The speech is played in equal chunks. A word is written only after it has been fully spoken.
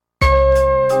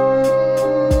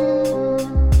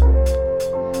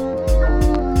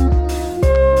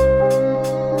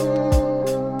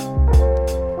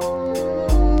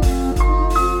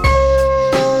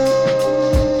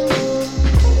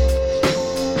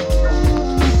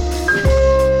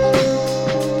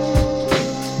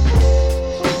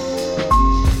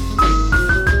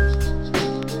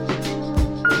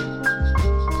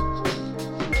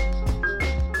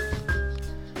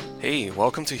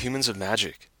welcome to Humans of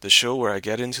Magic, the show where I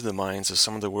get into the minds of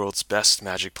some of the world's best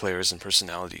Magic players and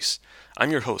personalities. I'm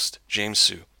your host, James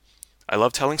Su. I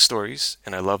love telling stories,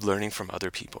 and I love learning from other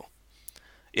people.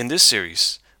 In this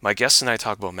series, my guests and I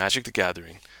talk about Magic the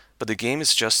Gathering, but the game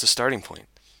is just a starting point.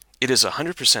 It is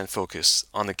 100% focused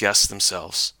on the guests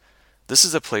themselves. This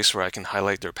is a place where I can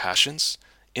highlight their passions,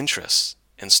 interests,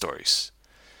 and stories.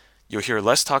 You'll hear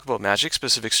less talk about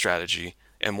Magic-specific strategy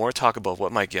and more talk about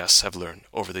what my guests have learned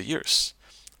over the years.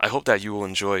 I hope that you will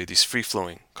enjoy these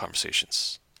free-flowing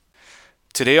conversations.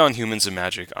 Today on Humans of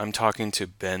Magic, I'm talking to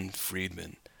Ben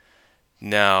Friedman.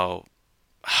 Now,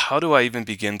 how do I even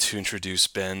begin to introduce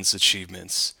Ben's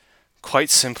achievements?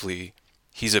 Quite simply,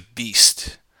 he's a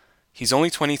beast. He's only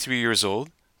 23 years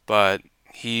old, but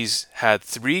he's had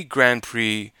 3 Grand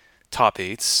Prix top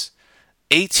 8s,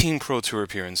 18 Pro Tour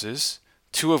appearances,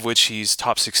 2 of which he's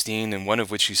top 16 and 1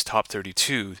 of which he's top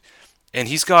 32, and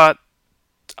he's got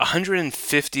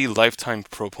 150 lifetime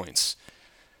pro points.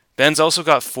 Ben's also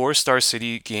got 4 Star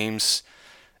City Games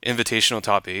Invitational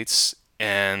top 8s,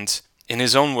 and in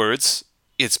his own words,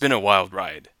 it's been a wild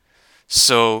ride.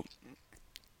 So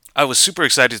I was super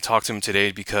excited to talk to him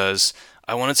today because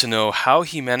I wanted to know how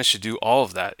he managed to do all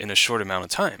of that in a short amount of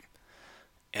time.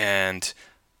 And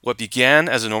what began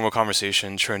as a normal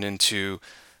conversation turned into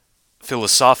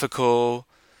philosophical,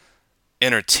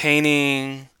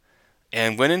 entertaining,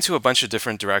 and went into a bunch of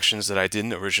different directions that I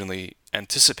didn't originally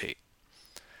anticipate.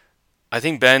 I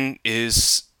think Ben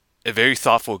is a very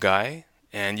thoughtful guy,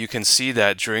 and you can see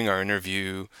that during our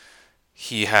interview,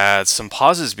 he had some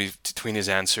pauses between his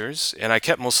answers, and I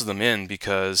kept most of them in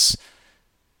because,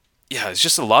 it's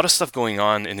just a lot of stuff going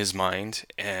on in his mind,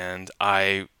 and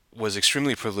I was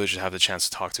extremely privileged to have the chance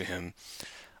to talk to him.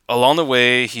 Along the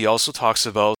way, he also talks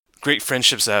about great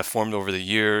friendships that have formed over the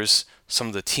years, some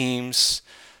of the teams,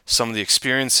 some of the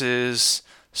experiences,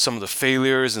 some of the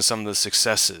failures, and some of the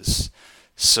successes.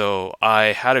 So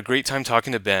I had a great time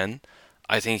talking to Ben.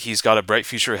 I think he's got a bright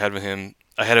future ahead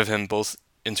of him both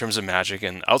in terms of Magic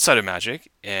and outside of Magic,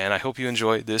 and I hope you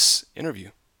enjoy this interview.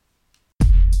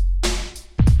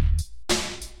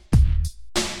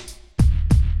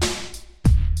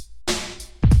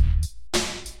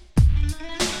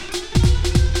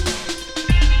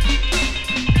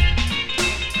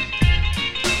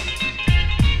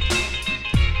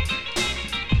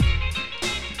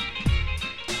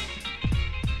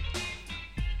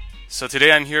 So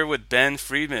today I'm here with Ben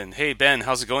Friedman. Hey Ben,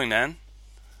 how's it going, man?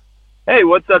 Hey,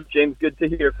 what's up, James? Good to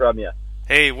hear from you.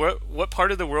 Hey, what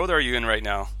part of the world are you in right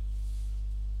now?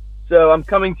 So I'm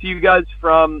coming to you guys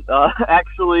from.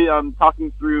 Actually, I'm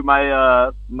talking through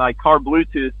my car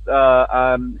Bluetooth.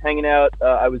 I'm hanging out.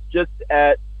 I was just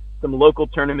at some local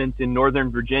tournaments in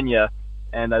Northern Virginia,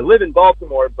 and I live in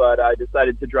Baltimore, but I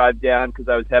decided to drive down because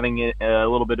I was having a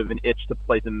little bit of an itch to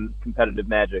play some competitive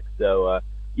Magic. So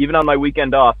even on my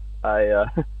weekend off, I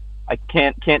I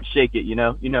can't shake it. You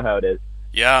know how it is.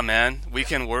 Yeah, man,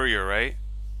 weekend warrior, right?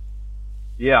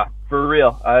 Yeah, for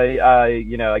real.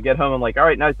 I get home. I'm like, all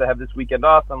right, nice. I have this weekend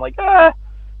off. I'm like,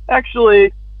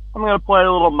 actually, I'm gonna play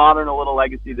a little Modern, a little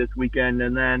Legacy this weekend,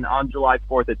 and then on July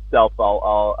 4th itself,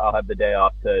 I'll have the day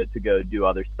off to go do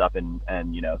other stuff and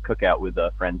cook out with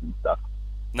friends and stuff.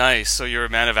 Nice. So you're a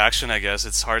man of action, I guess.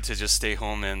 It's hard to just stay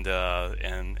home and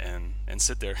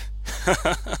sit there.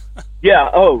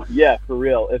 Yeah. Oh, yeah. For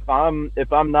real. If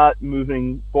I'm not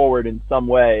moving forward in some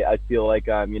way, I feel like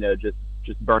I'm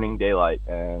just burning daylight,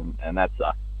 and that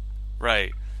sucks.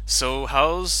 Right. So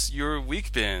how's your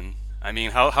week been? I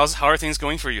mean, how are things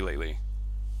going for you lately?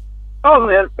 Oh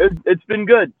man, it's been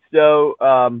good. So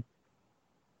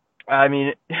I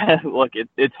mean, look,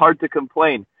 it's hard to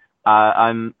complain.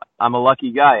 I'm a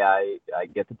lucky guy. I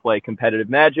get to play competitive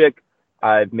Magic.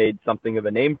 I've made something of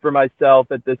a name for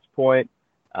myself at this point.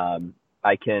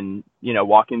 I can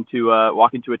walk into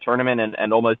a tournament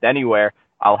and almost anywhere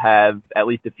I'll have at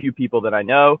least a few people that I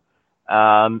know.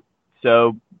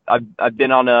 So I've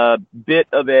been on a bit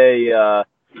of a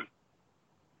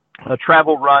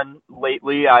travel run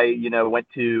lately. I went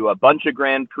to a bunch of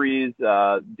Grand Prix,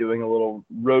 doing a little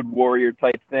Road Warrior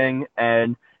type thing,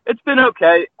 and it's been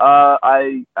okay.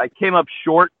 I came up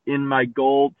short in my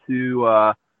goal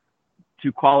to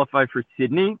qualify for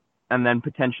Sydney, and then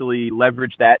potentially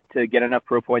leverage that to get enough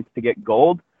pro points to get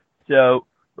gold. So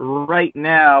right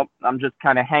now, I'm just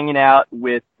kind of hanging out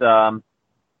with my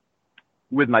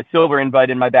silver invite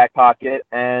in my back pocket,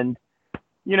 and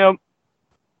you know,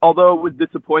 although it was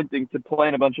disappointing to play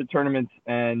in a bunch of tournaments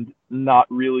and not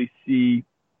really see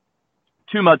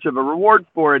too much of a reward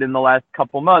for it in the last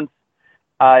couple months,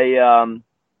 I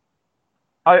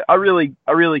I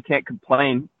really can't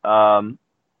complain.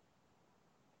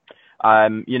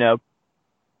 I'm,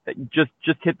 just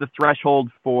hit the threshold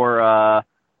for,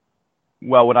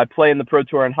 when I play in the Pro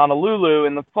Tour in Honolulu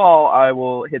in the fall, I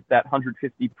will hit that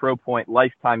 150 pro point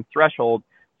lifetime threshold.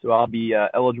 So I'll be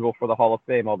eligible for the Hall of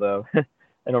Fame, although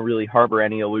I don't really harbor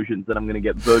any illusions that I'm going to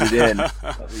get voted in.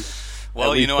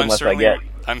 Well,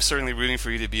 I'm certainly rooting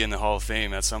for you to be in the Hall of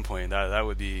Fame at some point. That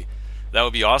would be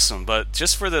awesome. But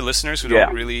just for the listeners who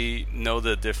don't really know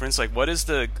the difference, like what is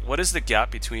the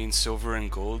gap between silver and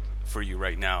gold for you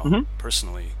right now,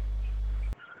 personally?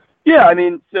 Yeah, I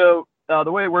mean, so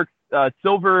the way it works,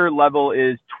 silver level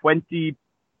is 20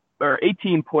 or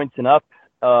 18 points and up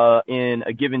in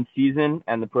a given season,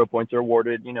 and the pro points are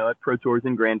awarded, at Pro Tours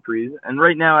and Grand Prix. And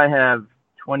right now I have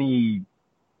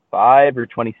 25 or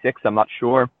 26, I'm not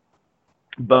sure,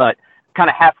 but kind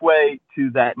of halfway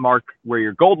to that mark where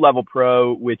you're gold level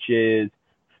pro, which is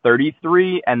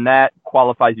 33, and that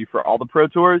qualifies you for all the Pro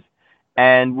Tours.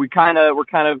 And we're kind of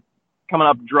coming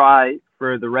up dry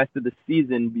for the rest of the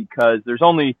season because there's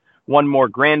only one more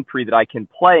Grand Prix that I can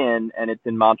play in, and it's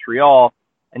in Montreal.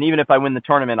 And even if I win the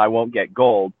tournament, I won't get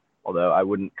gold, although I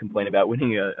wouldn't complain about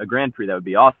winning a Grand Prix. That would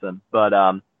be awesome. But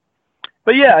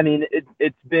yeah, I mean,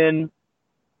 it's been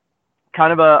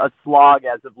kind of a slog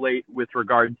as of late with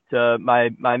regards to my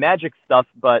Magic stuff,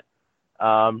 but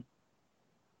I'm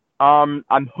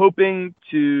hoping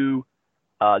to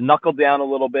knuckle down a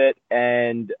little bit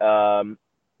and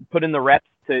put in the reps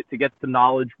to get some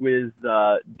knowledge with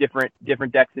different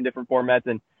decks in different formats.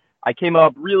 And I came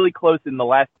up really close in the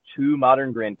last 2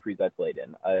 Modern Grand Prix I played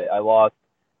in. I lost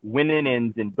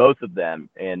win-ins in both of them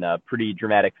in a pretty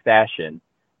dramatic fashion.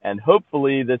 And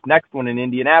hopefully this next one in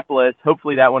Indianapolis,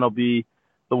 hopefully that one will be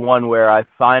the one where I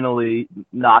finally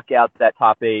knock out that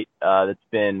top 8. It's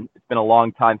been a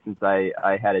long time since I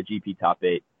had a GP top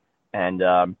 8, and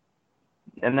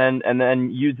then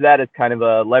use that as kind of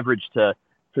a leverage to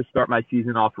start my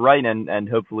season off right and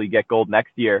hopefully get gold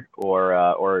next year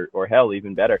or hell,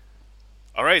 even better.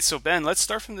 All right, so Ben, let's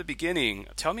start from the beginning.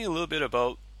 Tell me a little bit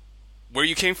about where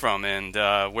you came from and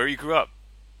where you grew up.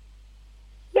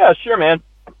 Yeah, sure, man.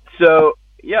 So,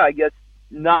 yeah, I guess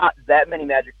not that many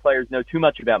Magic players know too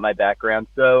much about my background.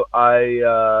 So I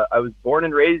was born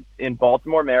and raised in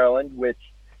Baltimore, Maryland, which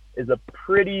is a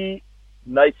pretty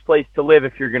nice place to live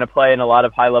if you're going to play in a lot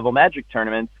of high-level Magic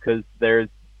tournaments because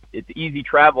it's easy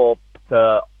travel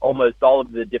to almost all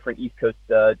of the different East Coast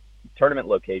tournament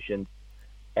locations.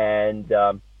 And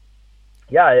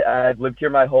I've lived here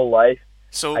my whole life.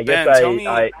 So Ben,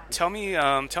 tell me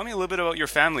a little bit about your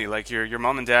family, like your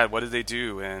mom and dad. What did they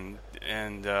do? And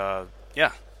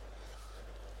yeah.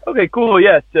 Okay, cool.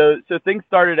 Yeah. So things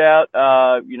started out.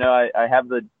 I have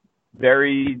the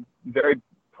very very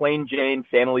plain Jane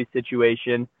family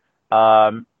situation.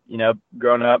 Growing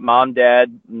up, mom,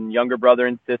 dad, and younger brother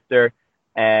and sister,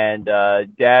 and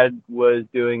dad was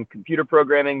doing computer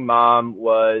programming. Mom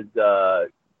was a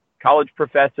college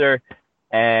professor.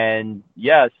 And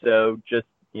yeah, so just,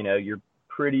 your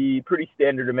pretty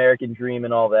standard American dream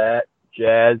and all that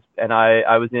jazz. And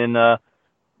I was in,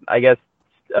 I guess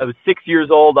I was 6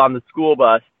 years old on the school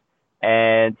bus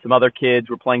and some other kids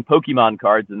were playing Pokemon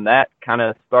cards and that kind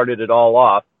of started it all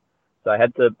off. So I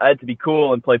had to be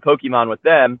cool and play Pokemon with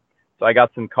them. So I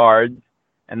got some cards.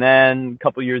 And then a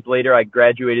couple years later, I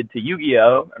graduated to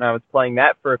Yu-Gi-Oh! And I was playing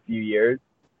that for a few years.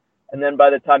 And then by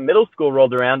the time middle school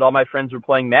rolled around, all my friends were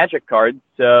playing Magic cards.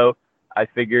 So I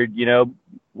figured,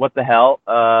 what the hell?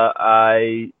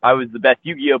 I was the best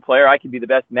Yu-Gi-Oh player. I could be the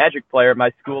best Magic player at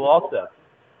my school also.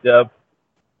 So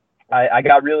I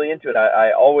got really into it.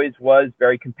 I always was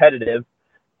very competitive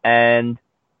and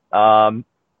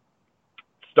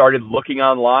started looking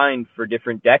online for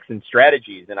different decks and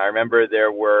strategies. And I remember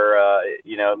there were,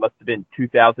 it must have been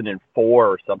 2004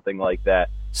 or something like that.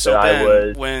 So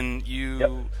Ben, when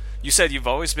you said you've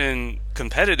always been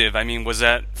competitive. I mean, was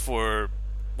that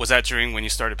during when you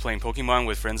started playing Pokemon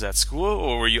with friends at school,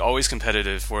 or were you always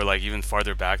competitive for like even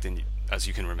farther back than as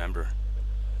you can remember?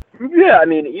 Yeah, I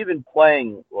mean, even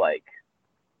playing like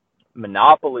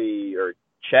Monopoly or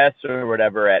chess or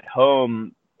whatever at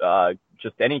home,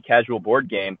 just any casual board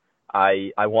game,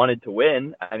 I wanted to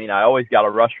win. I mean, I always got a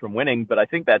rush from winning, but I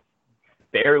think that's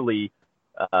fairly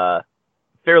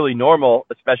normal,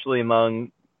 especially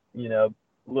among,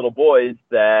 little boys,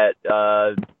 that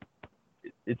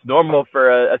it's normal for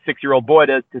a 6-year-old boy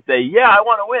to say, yeah, I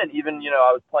want to win. Even,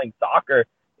 I was playing soccer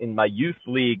in my youth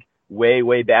league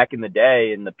way back in the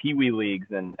day in the Pee Wee leagues.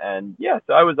 And yeah,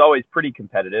 so I was always pretty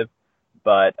competitive,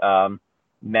 but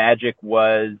Magic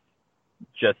was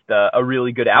just a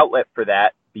really good outlet for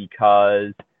that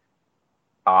because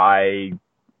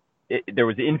there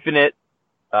was infinite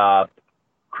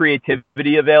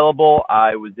creativity available.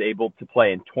 I was able to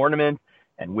play in tournaments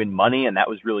and win money, and that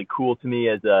was really cool to me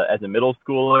as a middle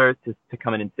schooler to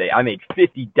come in and say I made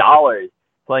 $50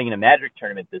 playing in a Magic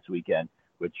tournament this weekend,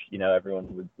 which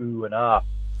everyone would boo and ah.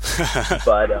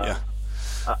 But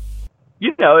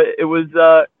Yeah. it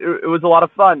was a lot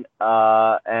of fun,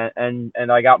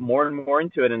 and I got more and more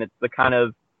into it, and it's the kind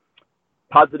of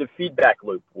positive feedback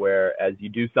loop where as you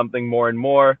do something more and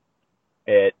more,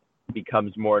 it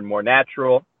becomes more and more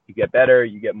natural. You get better,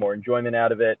 you get more enjoyment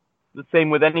out of it. The same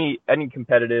with any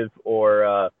competitive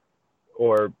or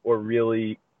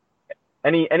really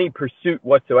any pursuit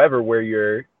whatsoever where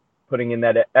you're putting in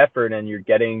that effort and you're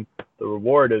getting the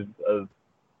reward of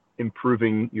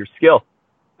improving your skill.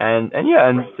 And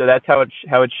so that's how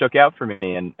it shook out for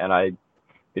me, and I've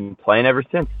been playing ever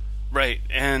since. Right.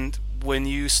 And when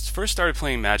you first started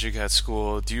playing Magic at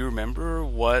school, do you remember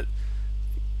were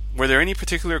there any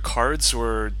particular cards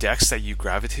or decks that you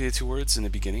gravitated towards in the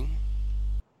beginning?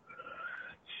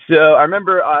 So I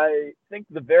remember, I think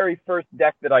the very first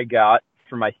deck that I got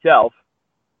for myself,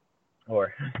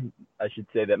 or I should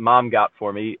say that Mom got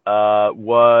for me,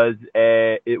 was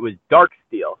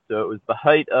Darksteel. So it was the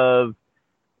height of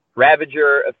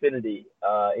Ravager Affinity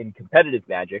in competitive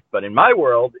Magic, but in my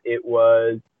world, it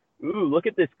was, look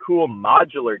at this cool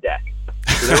modular deck.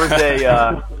 So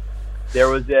there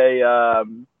was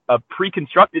a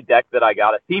pre-constructed deck that I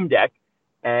got, a theme deck,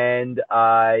 and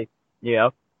I,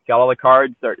 got all the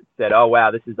cards, said, oh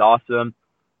wow, this is awesome.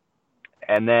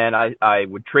 And then I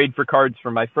would trade for cards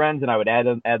from my friends, and I would add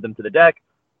them to the deck,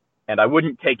 and I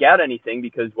wouldn't take out anything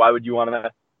because why would you want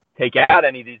to take out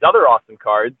any of these other awesome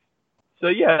cards? So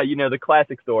yeah, the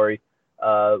classic story,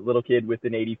 little kid with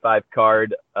an 85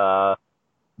 card,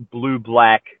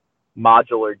 blue-black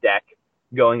modular deck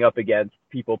going up against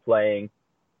people playing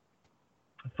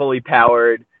fully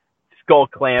powered Skull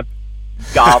Clamp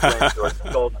Goblins or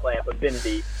Skull Clamp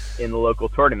Affinity in the local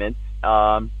tournaments.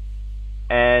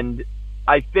 And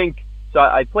I think, so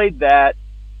I played that.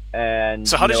 And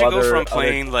so how did you go from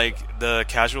playing like the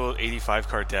casual 85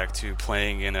 card deck to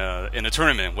playing in a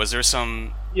tournament? Was there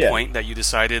some point that you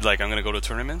decided like I'm going to go to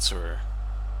tournaments, or?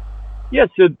 Yeah,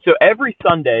 so every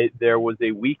Sunday there was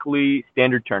a weekly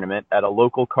standard tournament at a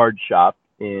local card shop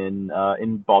in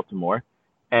Baltimore,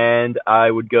 and I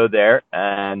would go there,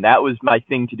 and that was my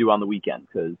thing to do on the weekend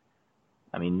because,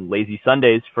 I mean, lazy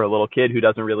Sundays for a little kid who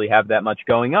doesn't really have that much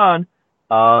going on.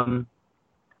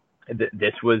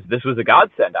 This was a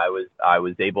godsend. I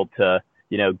was able to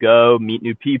go meet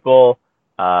new people.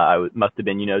 I must have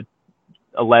been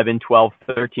 11, 12,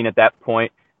 13 at that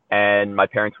point, and my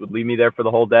parents would leave me there for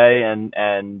the whole day,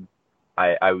 and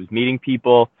I was meeting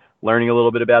people, learning a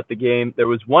little bit about the game. There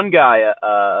was one guy,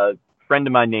 a friend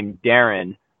of mine named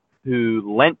Darren, who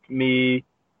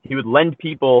he would lend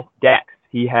people decks.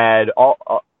 He had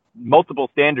multiple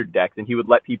standard decks, and he would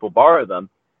let people borrow them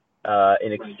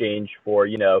in exchange for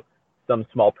some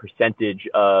small percentage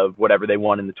of whatever they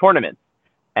won in the tournament.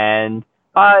 And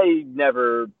I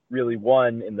never really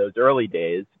won in those early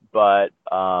days, but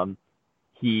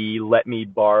he let me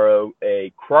borrow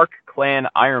a Krark Clan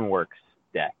Ironworks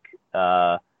deck.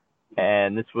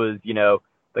 And this was,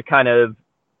 the kind of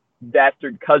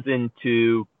bastard cousin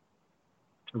to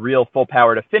real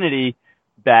full-powered Affinity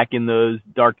back in those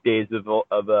dark days of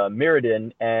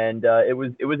Mirrodin. And it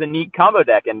was a neat combo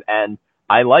deck, and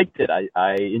I liked it.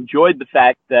 I enjoyed the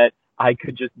fact that I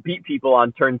could just beat people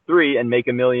on turn 3 and make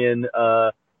a million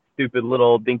stupid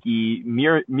little dinky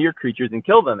mirror creatures and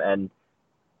kill them. And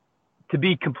to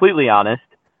be completely honest,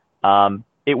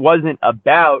 it wasn't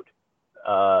about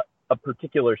a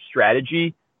particular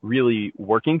strategy really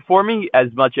working for me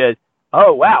as much as,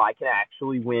 oh wow, I can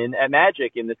actually win at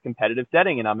Magic in this competitive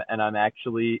setting, and I'm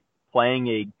actually playing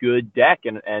a good deck,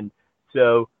 and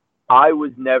so I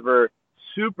was never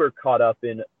super caught up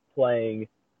in playing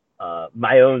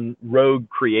my own rogue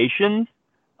creations.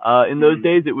 In those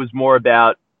days, it was more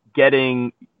about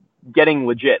getting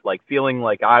legit, like feeling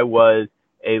like I was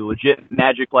a legit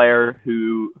Magic player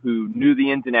who knew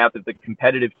the ins and outs of the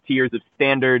competitive tiers of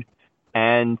Standard.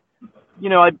 And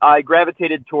I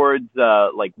gravitated towards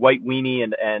like White Weenie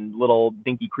and little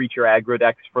dinky creature aggro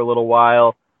decks for a little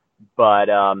while, but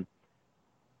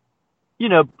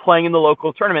playing in the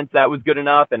local tournaments, that was good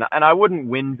enough, and I wouldn't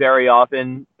win very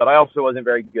often, but I also wasn't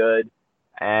very good,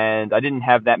 and I didn't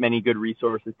have that many good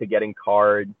resources to getting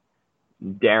cards.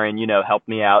 Darren, helped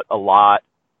me out a lot.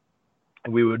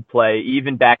 We would play,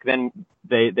 even back then,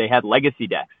 they had legacy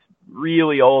decks,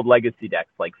 really old legacy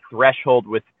decks, like Threshold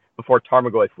before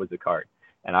Tarmogoyf was a card.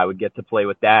 And I would get to play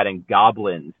with that and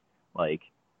Goblins. Like,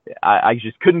 I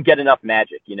just couldn't get enough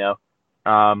Magic,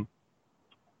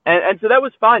 and so that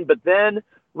was fine. But then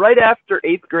right after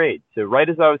eighth grade, so right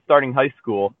as I was starting high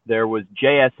school, there was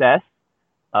JSS,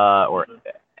 or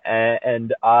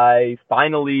and I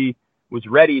finally was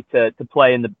ready to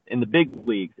play in the big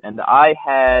leagues, and I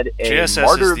had a JSS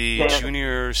Martyr is of the San.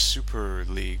 Junior Super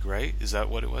League, right? Is that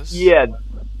what it was? Yeah,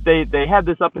 they had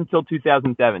this up until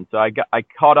 2007, so I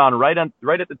caught on right at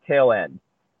the tail end,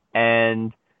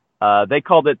 and they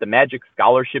called it the Magic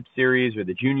Scholarship Series or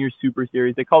the Junior Super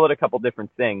Series. They called it a couple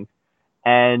different things,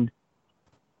 and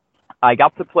I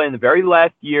got to play in the very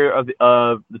last year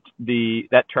of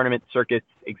that tournament circuit's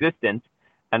existence,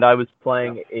 and I was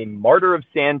playing a Martyr of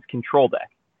Sands control deck,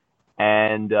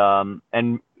 and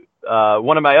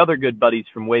one of my other good buddies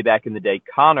from way back in the day,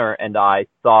 Connor, and I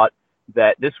thought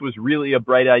that this was really a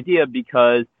bright idea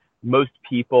because most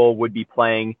people would be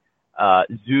playing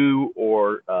Zoo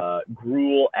or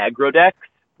Gruul aggro decks,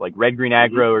 like red green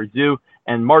aggro or Zoo,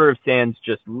 and Martyr of Sands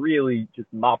just really just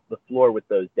mopped the floor with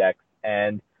those decks,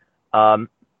 and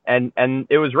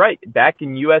it was right. Back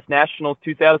in U.S. Nationals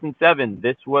 2007,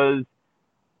 this was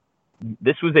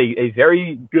a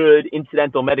very good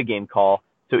incidental metagame call.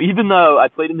 So even though I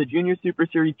played in the Junior Super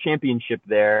Series Championship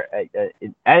there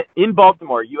in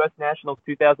Baltimore, U.S. Nationals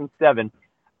 2007,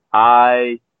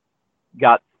 I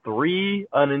got 3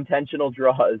 unintentional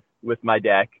draws with my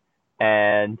deck,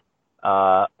 and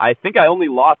I think I only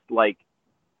lost like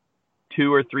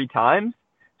 2 or 3 times.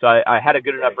 So I had a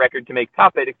good enough record to make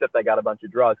top 8, except I got a bunch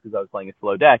of draws because I was playing a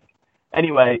slow deck.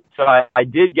 Anyway, so I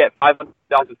did get $500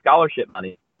 of scholarship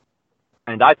money,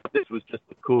 and I thought this was just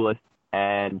the coolest,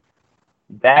 and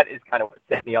that is kind of what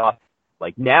set me off.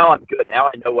 Like, now I'm good. Now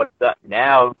I know what's up.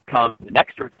 Now comes the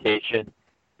next rotation,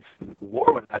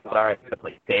 War, when I thought, all right, I'm going to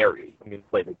play Fairy. I'm going to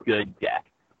play the good deck.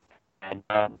 And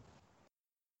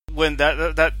When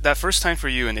that first time for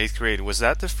you in 8th grade, was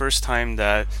that the first time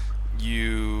that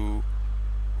you...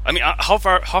 I mean, how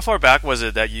far back was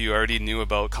it that you already knew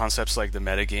about concepts like the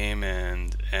metagame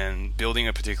and building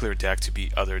a particular deck to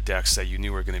beat other decks that you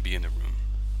knew were going to be in the room?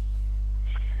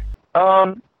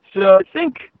 So I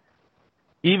think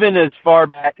even as far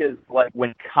back as like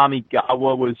when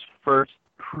Kamigawa was first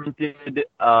printed,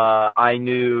 I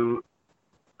knew.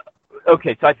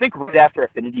 Okay, so I think right after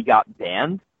Affinity got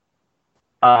banned,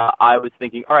 I was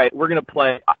thinking, all right, I'm gonna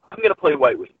play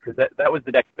White Wing because that was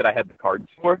the deck that I had the cards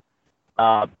for.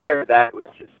 After that was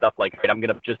just stuff like, right, I'm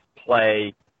gonna just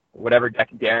play whatever deck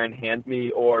Darren hands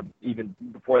me, or even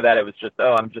before that, it was just,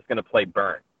 I'm just gonna play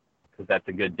Burn because that's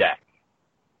a good deck.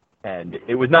 And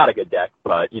it was not a good deck,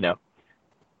 but,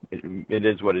 it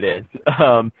is what it is.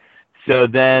 So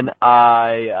then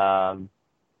I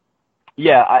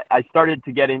started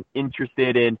to get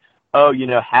interested in,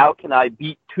 how can I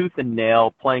beat Tooth and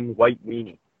Nail playing White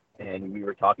Weenie? And we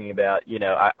were talking about,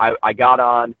 I got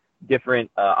on different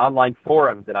online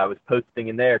forums, and I was posting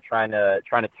in there trying to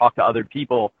talk to other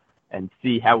people and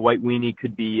see how White Weenie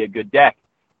could be a good deck.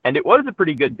 And it was a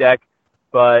pretty good deck,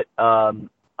 but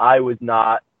I was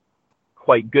not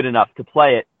quite good enough to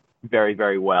play it very,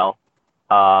 very well.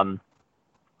 So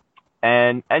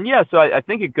I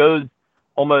think it goes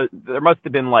almost, there must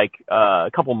have been like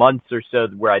a couple months or so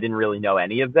where I didn't really know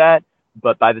any of that.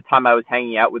 But by the time I was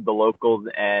hanging out with the locals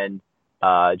and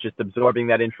just absorbing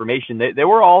that information, they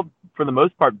were all, for the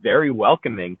most part, very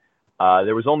welcoming.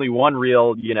 There was only one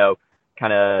real,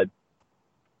 kind of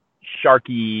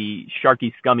sharky,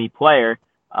 scummy player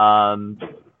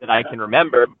that I can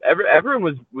remember.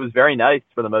 Everyone was very nice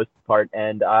for the most part,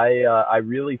 and I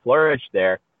really flourished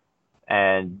there.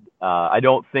 And I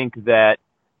don't think that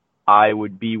I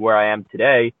would be where I am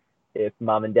today if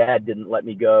Mom and Dad didn't let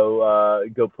me go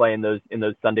play in those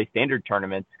Sunday Standard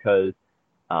tournaments, because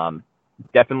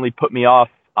definitely put me off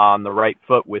on the right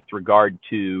foot with regard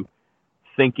to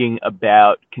thinking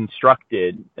about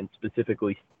constructed and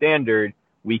specifically standard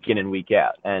week in and week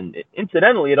out. And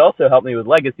incidentally, it also helped me with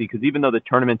Legacy, because even though the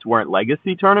tournaments weren't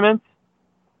Legacy tournaments,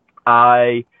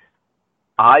 I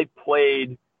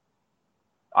played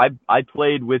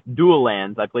with dual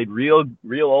lands. I played real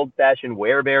old fashioned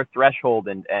Werebear Threshold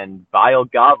and Vile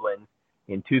Goblin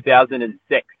in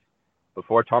 2006,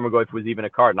 before Tarmogoyf was even a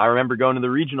card. And I remember going to the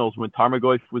regionals when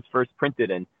Tarmogoyf was first printed,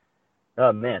 and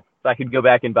oh man, if I could go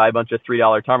back and buy a bunch of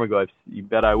 $3 Tarmogoyfs, you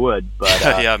bet I would. But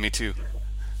yeah, me too.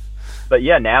 But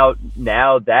yeah, now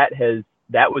that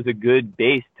was a good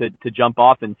base to jump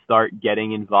off and start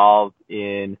getting involved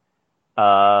in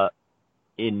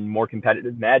more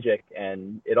competitive Magic,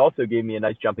 and it also gave me a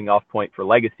nice jumping off point for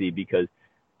Legacy, because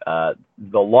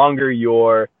the longer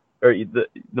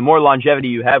the more longevity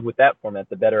you have with that format,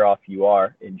 the better off you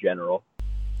are in general.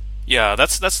 Yeah,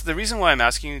 that's the reason why I'm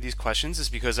asking you these questions, is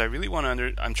because I really want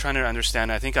to I'm trying to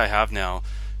understand. I think I have now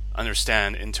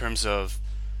understand in terms of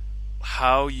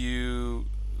how you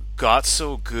got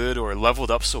so good or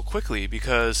leveled up so quickly,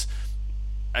 because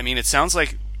I mean, it sounds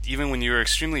like even when you were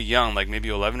extremely young, like maybe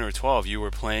 11 or 12, you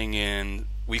were playing in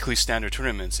weekly standard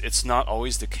tournaments. It's not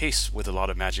always the case with a lot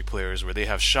of Magic players where they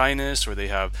have shyness or they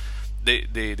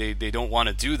don't want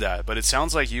to do that. But it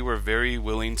sounds like you were very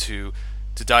willing to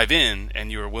dive in,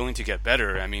 and you were willing to get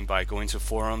better. I mean, by going to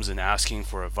forums and asking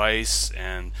for advice.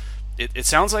 And it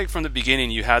sounds like from the beginning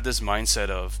you had this mindset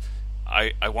of,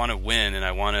 I want to win and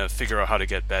I want to figure out how to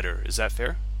get better. Is that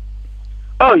fair?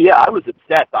 Oh yeah, I was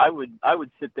obsessed. I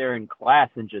would sit there in class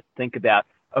and just think about,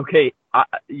 okay,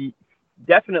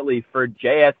 definitely for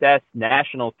JSS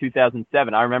Nationals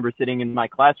 2007, I remember sitting in my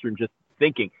classroom just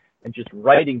thinking and just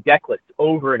writing deck lists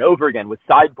over and over again with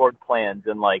sideboard plans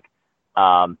and like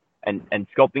and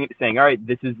sculpting it, saying, all right,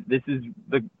 this is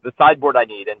the sideboard I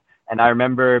need. And I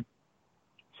remember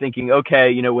thinking,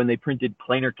 okay, when they printed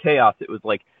Planar Chaos, it was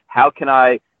like, how can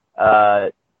I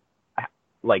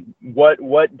like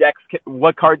what decks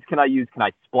what cards can I use? Can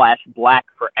I splash black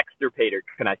for Extirpator?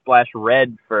 Can I splash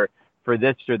red for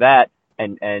this or that?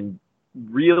 And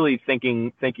really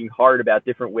thinking hard about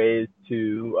different ways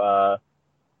to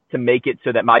make it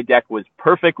so that my deck was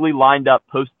perfectly lined up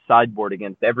post sideboard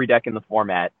against every deck in the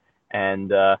format,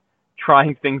 and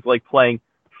trying things like playing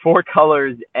 4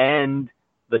 colors and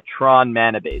the Tron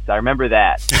mana base. I remember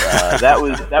that. That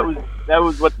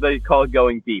was what they call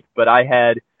going deep. But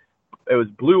it was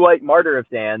blue-white Martyr of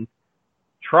Sands,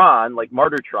 Tron, like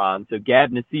Martyr Tron. So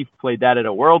Gab Nassif played that at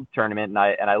a world tournament,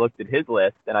 and I looked at his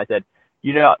list, and I said,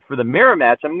 for the mirror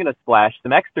match, I'm going to splash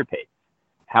some Extirpates.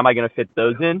 How am I going to fit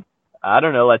those in? I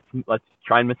don't know. Let's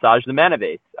try and massage the mana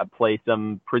base. I play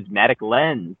some Prismatic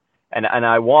Lens, and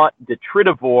I want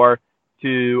Detritivore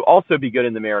to also be good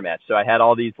in the mirror match. So I had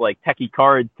all these like techie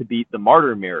cards to beat the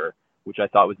Martyr Mirror, which I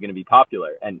thought was going to be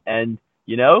popular. And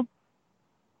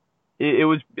it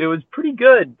was pretty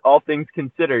good, all things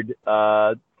considered,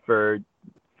 for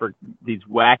these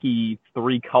wacky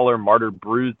 3-color Martyr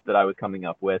brews that I was coming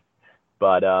up with.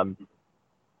 But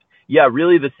yeah,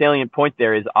 really the salient point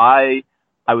there is I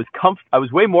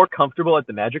was way more comfortable at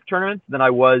the Magic tournaments than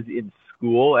I was in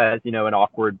school as, an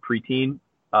awkward preteen.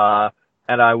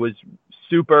 And I was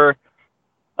super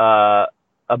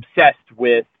obsessed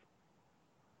with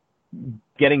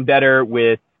getting better,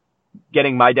 with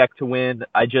getting my deck to win.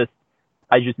 I just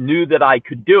knew that I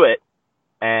could do it,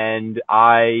 and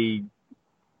I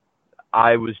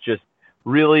was just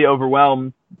really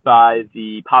overwhelmed by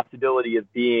the possibility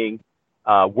of being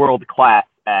world class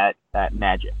at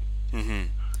Magic. Mm-hmm.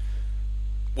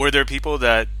 Were there people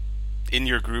that in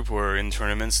your group or in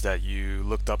tournaments that you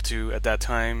looked up to at that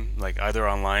time, like either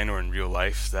online or in real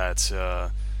life, that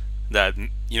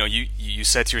you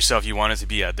said to yourself you wanted to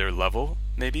be at their level,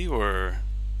 maybe? Or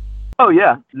oh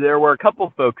yeah, there were a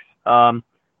couple folks. I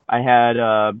had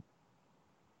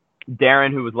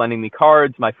Darren, who was lending me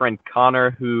cards, my friend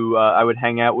Connor, who I would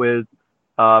hang out with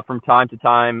from time to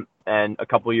time, and a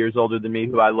couple years older than me,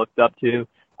 who I looked up to.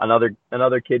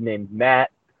 Another kid named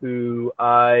Matt, who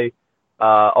I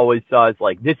always saw as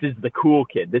like, this is the cool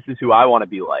kid. This is who I want to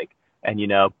be like. And,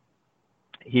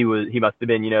 he must have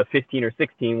been, 15 or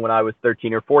 16 when I was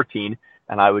 13 or 14.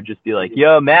 And I would just be like,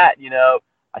 yo, Matt,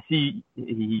 I see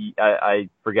I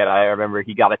forget. I remember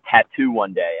he got a tattoo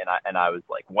one day, and I was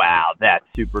like, wow, that's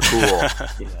super cool.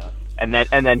 And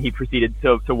then he proceeded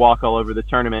to walk all over the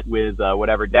tournament with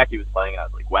whatever deck he was playing. And I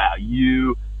was like, wow,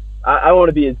 I want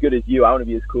to be as good as you. I want to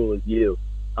be as cool as you.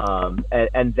 And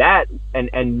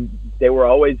they were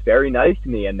always very nice to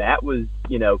me, and that was,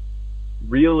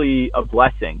 really a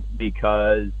blessing,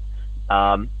 because,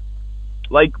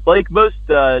 like most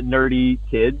nerdy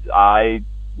kids, I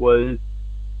was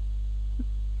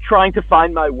trying to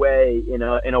find my way in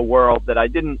a world that I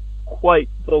didn't quite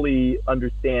fully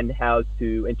understand how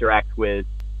to interact with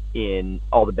in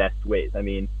all the best ways. I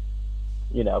mean,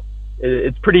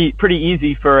 it's pretty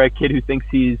easy for a kid who thinks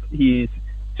he's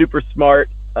super smart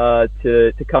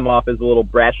to come off as a little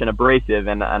brash and abrasive,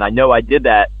 and I know I did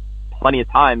that plenty of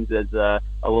times as a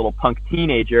little punk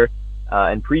teenager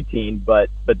and preteen, but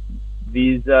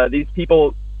these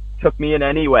people took me in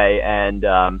anyway, and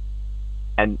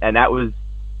that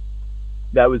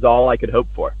was all I could hope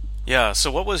for. Yeah.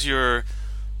 So what was your?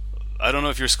 I don't know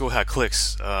if your school had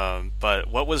cliques, but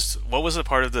what was a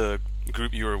part of the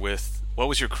group you were with? What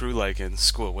was your crew like in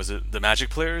school? Was it the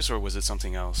Magic players, or was it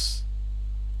something else?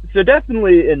 So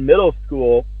definitely in middle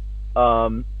school,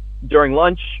 during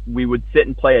lunch, we would sit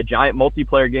and play a giant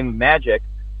multiplayer game of Magic.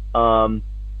 Then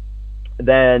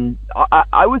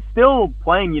I was still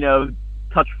playing,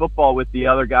 touch football with the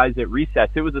other guys at recess.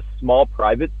 It was a small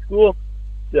private school,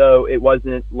 so it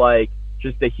wasn't like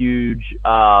just a huge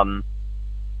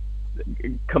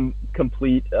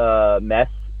complete mess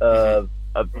Hmm.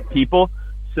 of people.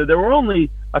 So there were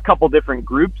only a couple different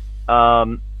groups,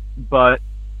 but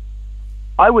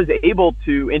I was able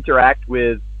to interact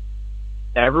with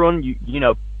everyone.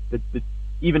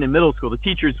 Even in middle school, the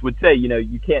teachers would say,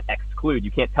 you can't exclude, you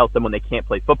can't tell someone they can't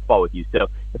play football with you. So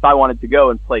if I wanted to go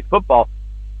and play football,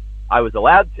 I was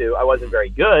allowed to. I wasn't very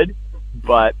good, Hmm.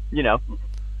 but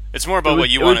It's more it about was what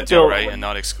you it want was to do, still right, and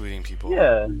not excluding people.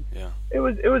 yeah, Yeah. it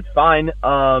was fine.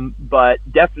 But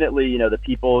definitely, the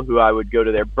people who I would go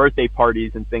to their birthday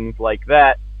parties and things like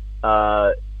that.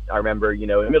 I remember, in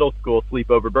middle school,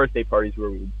 sleepover birthday parties where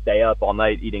we would stay up all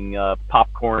night eating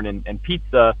popcorn and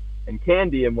pizza and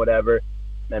candy and whatever,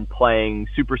 and playing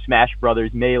Super Smash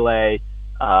Brothers Melee,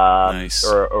 Nice.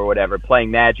 or whatever,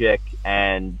 playing Magic,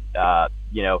 and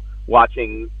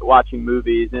watching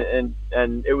movies, and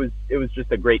it was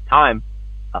just a great time.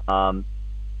 Um,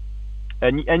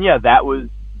 and yeah, that was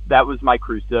my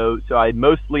crew. So I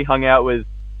mostly hung out with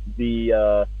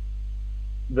the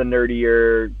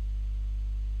nerdier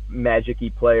magic-y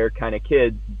player kind of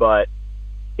kids, but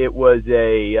it was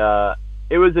a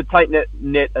tight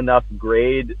knit enough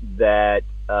grade that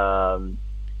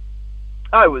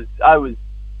I was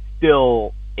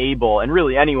still able, and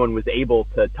really anyone was able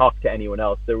to talk to anyone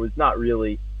else. There was not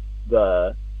really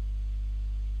the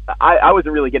I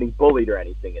wasn't really getting bullied or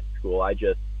anything at school. I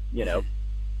just Hmm.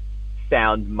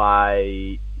 found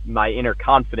my inner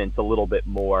confidence a little bit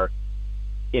more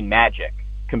in Magic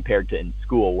compared to in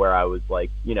school, where I was like,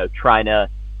 trying to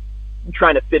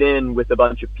fit in with a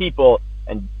bunch of people,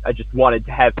 and I just wanted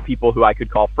to have people who I could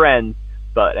call friends.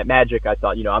 But at Magic, I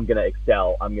thought, I'm going to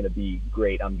excel. I'm going to be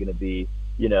great. I'm going to be,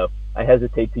 I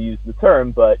hesitate to use the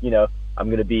term, but I'm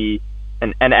going to be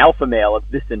an alpha male of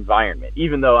this environment.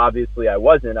 Even though obviously I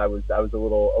wasn't. I was a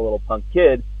little punk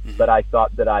kid, Hmm. but I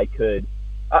thought that I could.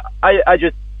 I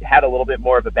just had a little bit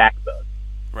more of a backbone.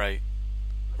 Right.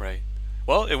 Right.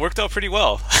 Well, it worked out pretty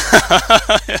well.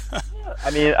 I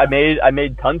mean, I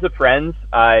made tons of friends.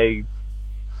 I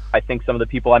think some of the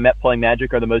people I met playing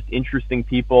Magic are the most interesting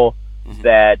people Hmm.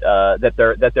 that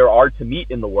there are to meet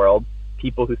in the world.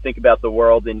 People who think about the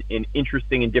world in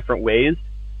interesting and different ways.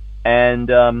 And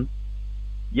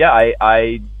yeah,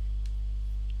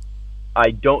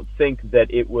 I don't think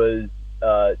that it was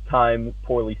time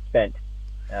poorly spent.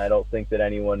 I don't think that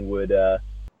anyone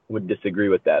would disagree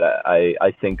with that.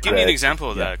 I think Give me an that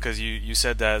example of yeah. that, because you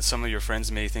said that some of your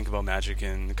friends may think about magic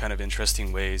in kind of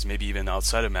interesting ways, maybe even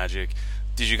outside of magic.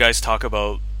 Did you guys talk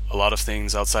about a lot of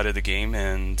things outside of the game,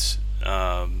 and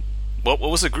what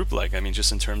was the group like? I mean,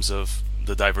 just in terms of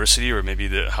the diversity, or maybe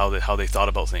how they thought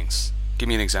about things. Give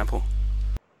me an example.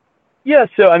 Yeah,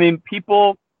 so I mean,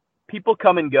 people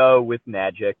come and go with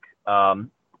Magic.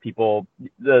 People,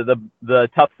 the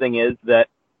tough thing is that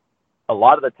a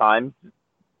lot of the times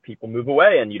people move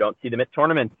away, and you don't see them at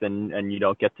tournaments, and you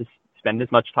don't get to spend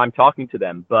as much time talking to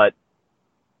them. But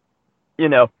you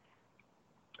know,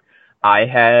 I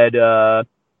had a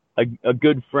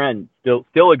good friend,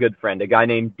 still a good friend, a guy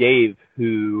named Dave,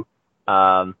 who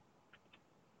um,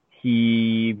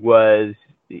 he was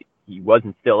he was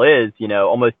and still is,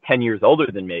 almost 10 years older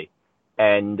than me.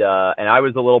 And I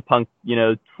was a little punk,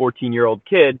 14-year-old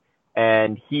kid,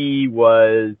 and he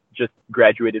was just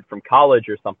graduated from college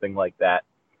or something like that.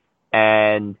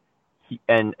 And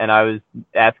I was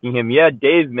asking him, "Yeah,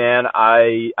 Dave, man,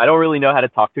 I don't really know how to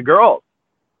talk to girls.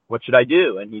 What should I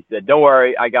do?" And he said, "Don't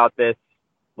worry, I got this.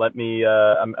 Let me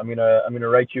I'm gonna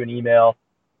write you an email."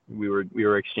 We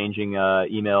were exchanging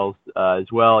emails as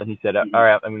well, and he said, "All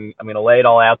right, I'm gonna lay it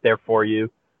all out there for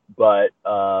you." But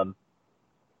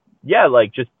yeah,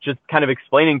 like just kind of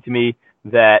explaining to me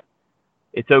that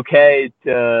it's okay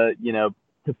to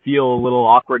feel a little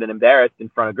awkward and embarrassed in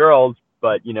front of girls,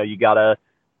 but you gotta,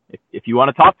 if you want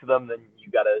to talk to them, then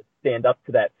you gotta stand up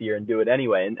to that fear and do it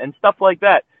anyway, and stuff like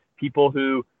that. People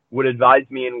who would advise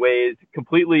me in ways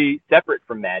completely separate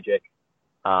from Magic,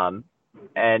 um,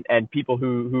 and people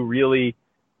who really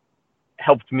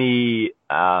helped me,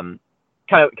 kind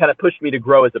of pushed me to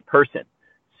grow as a person.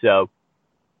 So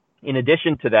in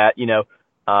addition to that,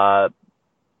 uh,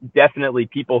 definitely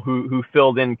people who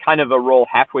filled in kind of a role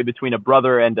halfway between a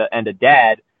brother and a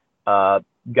dad, uh,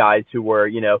 guys who were,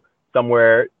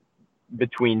 somewhere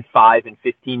between 5 and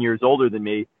 15 years older than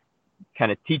me,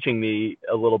 kind of teaching me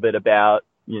a little bit about,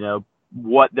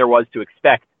 what there was to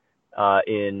expect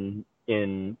in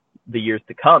the years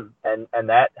to come, and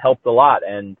that helped a lot.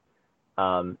 And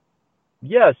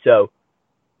yeah, so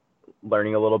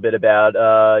learning a little bit about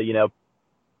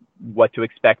what to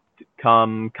expect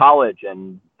come college,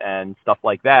 and stuff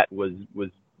like that was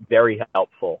very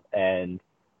helpful. And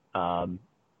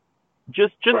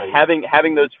just Right.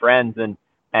 having those friends and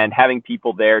having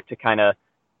people there to kind of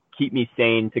keep me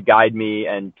sane, to guide me,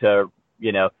 and to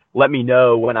let me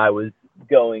know when I was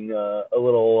going a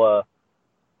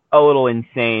little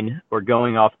insane or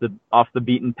going off the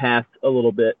beaten path a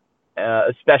little bit,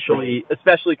 especially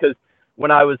because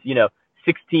when I was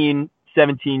 16,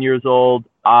 17 years old,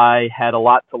 I had a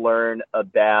lot to learn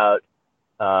about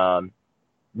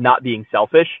not being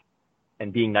selfish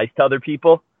and being nice to other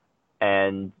people,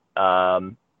 and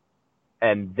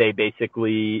they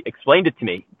basically explained it to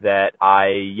me that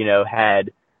I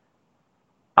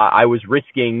was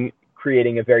risking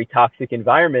creating a very toxic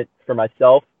environment for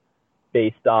myself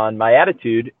based on my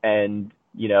attitude, and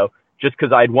just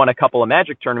because I'd won a couple of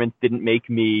Magic tournaments didn't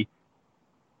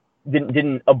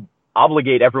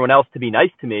obligate everyone else to be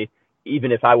nice to me,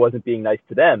 even if I wasn't being nice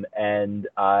to them, and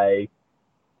I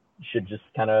should just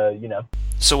kind of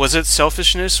So was it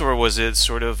selfishness, or was it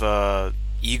sort of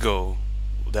ego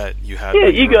that you had? Yeah,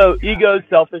 ego,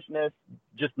 selfishness,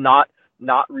 just not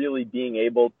really being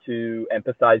able to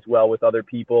empathize well with other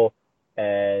people,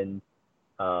 and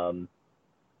I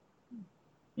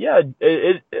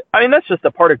mean, that's just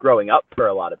a part of growing up for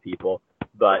a lot of people,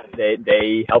 but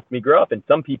they helped me grow up, and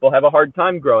some people have a hard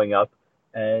time growing up,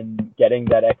 and getting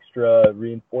that extra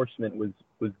reinforcement was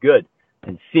good,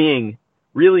 and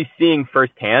really seeing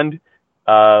firsthand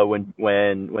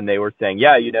when they were saying,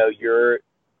 yeah,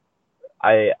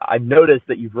 I've noticed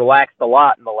that you've relaxed a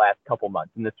lot in the last couple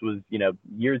months, and this was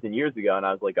years and years ago, and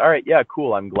I was like, all right, yeah,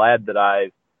 cool, I'm glad that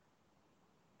I've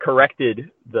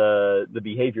corrected the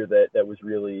behavior that was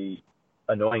really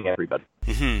annoying everybody.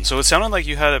 Mm-hmm. So it sounded like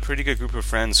you had a pretty good group of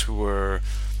friends who were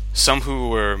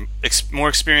more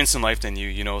experienced in life than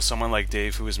you. Someone like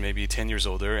Dave, who was maybe 10 years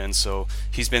older, and so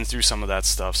he's been through some of that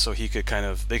stuff, so they could kind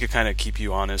of keep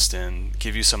you honest and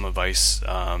give you some advice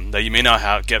that you may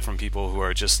not get from people who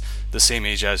are just the same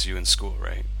age as you in school,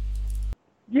 right?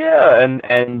 Yeah,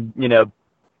 and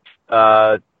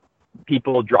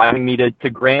people driving me to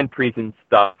Grand Prix and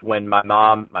stuff when my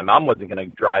mom wasn't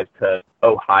going to drive to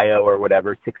Ohio or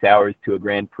whatever 6 hours to a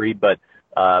Grand Prix, but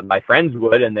my friends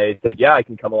would, and they said, yeah, I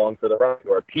can come along for the ride.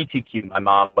 Or a PTQ, my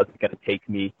mom wasn't going to take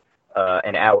me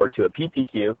an hour to a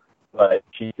PTQ, but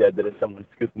she said that if someone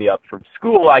scooped me up from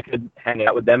school, I could hang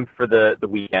out with them for the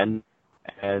weekend,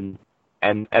 and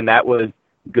that was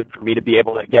good for me to be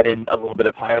able to get in a little bit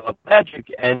of higher level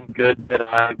Magic, and good that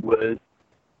I was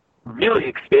really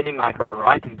expanding my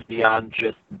horizons beyond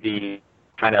just the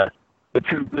kind of the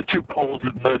two poles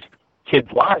of most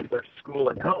kids' lives are school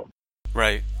and home.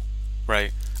 Right.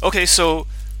 Okay, so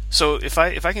if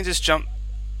I can just jump,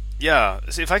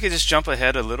 if I could just jump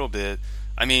ahead a little bit,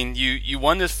 I mean, you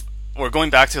won this, or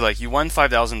going back to you won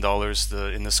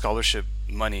 $5,000 in the scholarship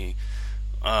money.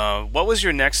 What was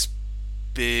your next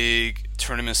big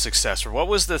tournament success, or what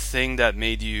was the thing that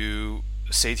made you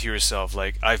say to yourself,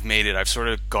 I've made it, I've sort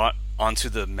of got onto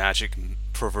the Magic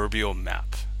proverbial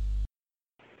map?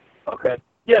 Okay.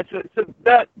 Yeah, so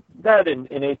that in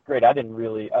 8th grade, I didn't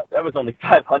really, that was only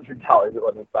 $500, it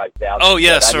wasn't $5,000. Oh,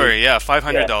 yeah, sorry,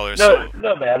 $500. Yeah.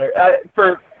 No matter.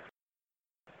 For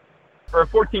a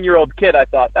 14-year-old kid, I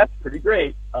thought, that's pretty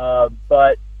great.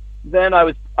 But then I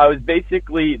was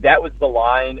basically, that was the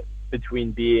line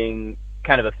between being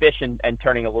kind of a fish and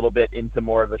turning a little bit into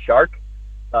more of a shark.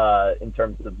 In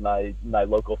terms of my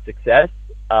local success.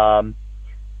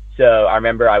 So I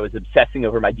remember I was obsessing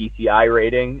over my DCI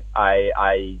rating.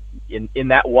 I in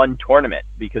that one tournament,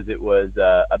 because it was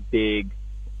a big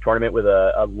tournament with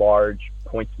a large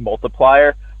points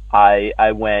multiplier, I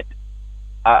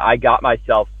got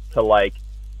myself to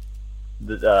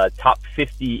the top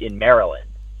 50 in Maryland,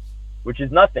 which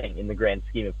is nothing in the grand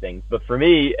scheme of things. But for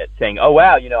me, saying, oh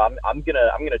wow, I'm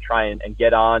gonna try and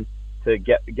get on to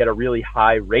get a really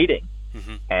high rating.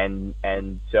 Mm-hmm.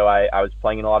 And so I was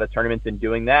playing in a lot of tournaments and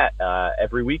doing that.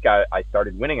 Every week I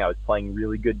started winning. I was playing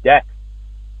really good decks,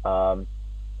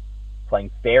 playing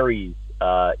fairies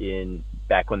in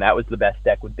back when that was the best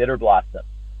deck with Bitter Blossom,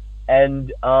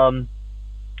 and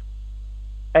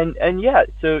yeah.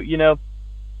 So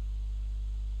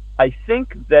I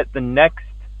think that the next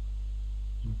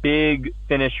big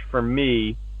finish for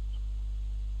me,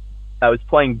 I was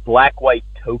playing black-white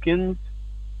tokens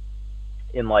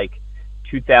in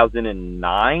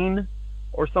 2009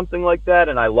 or something like that,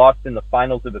 and I lost in the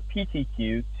finals of a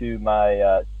PTQ to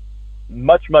my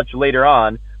much later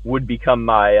on would become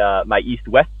my East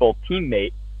West Bowl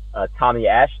teammate, Tommy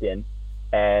Ashton,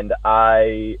 and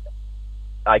I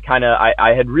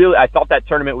thought that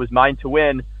tournament was mine to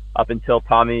win up until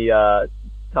Tommy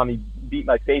beat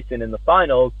my face in the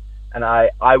finals, and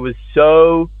I was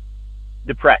so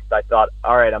depressed. I thought,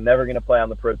 all right, I'm never going to play on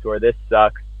the Pro Tour. This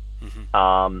sucks.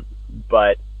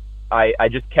 But I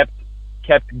just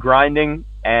kept grinding,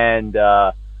 and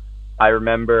I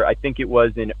remember, I think it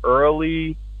was in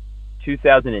early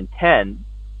 2010,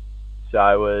 so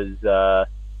I was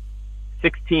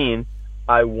 16,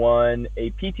 I won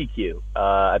a PTQ.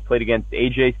 I played against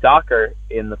AJ Soccer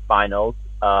in the finals,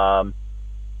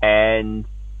 and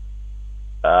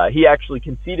he actually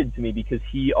conceded to me because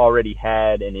he already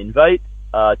had an invite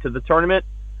to the tournament.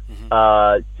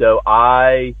 So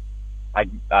I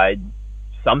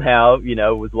somehow,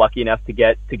 was lucky enough to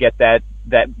get that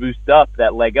boost up,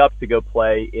 that leg up to go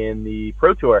play in the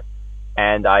Pro Tour.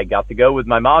 And I got to go with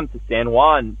my mom to San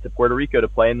Juan, to Puerto Rico, to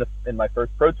play in my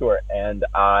first Pro Tour. And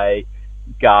I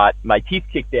got my teeth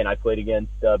kicked in. I played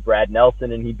against Brad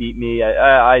Nelson, and he beat me.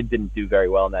 I didn't do very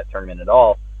well in that tournament at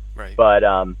all. Right. But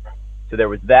so there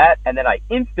was that, and then I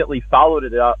instantly followed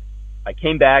it up. I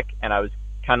came back, and I was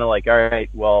kind of like, all right,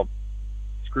 well,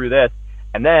 screw this.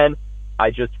 And then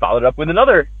I just followed up with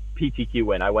another PTQ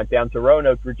win. I went down to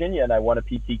Roanoke, Virginia, and I won a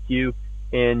PTQ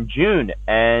in June.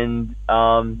 And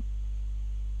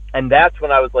that's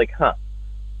when I was like,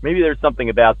 maybe there's something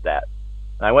about that.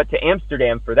 And I went to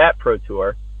Amsterdam for that Pro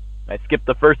Tour. I skipped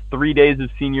the first 3 days of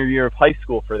senior year of high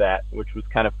school for that, which was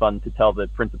kind of fun to tell the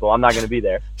principal I'm not going to be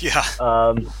there. Yeah.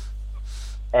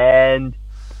 And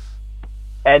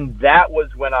that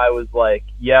was when I was like,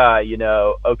 yeah,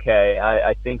 okay,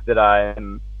 I think that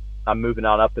I'm moving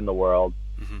on up in the world.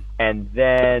 And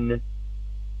then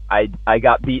I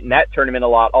got beaten that tournament a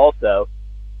lot also,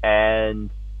 and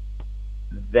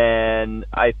then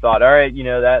I thought, all right,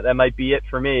 that might be it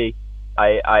for me.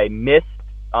 I missed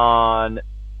on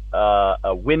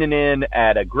a winning in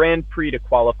at a Grand Prix to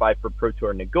qualify for Pro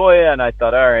Tour Nagoya, and I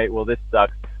thought, all right, well, this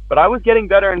sucks. But I was getting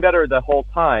better and better the whole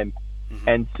time,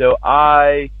 and so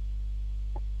I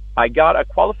got a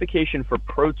qualification for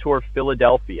Pro Tour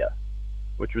Philadelphia,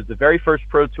 which was the very first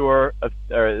Pro Tour of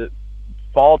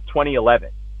fall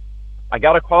 2011. I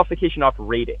got a qualification off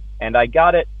rating, and I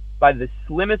got it by the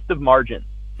slimmest of margins.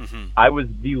 I was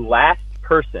the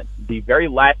very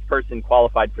last person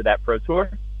qualified for that Pro Tour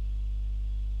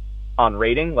on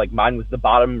rating. Like, mine was the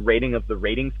bottom rating of the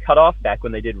ratings cutoff back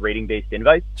when they did rating-based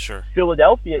invites. Sure.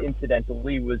 Philadelphia,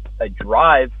 incidentally, was a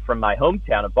drive from my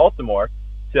hometown of Baltimore,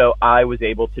 so I was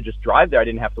able to just drive there. I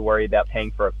didn't have to worry about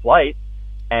paying for a flight.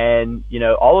 And,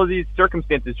 all of these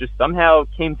circumstances just somehow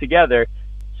came together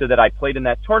so that I played in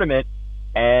that tournament.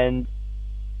 And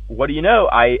what do you know?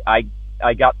 I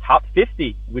got top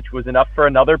 50, which was enough for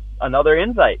another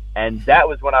invite. And that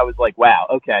was when I was like, wow,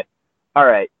 okay, all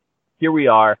right, here we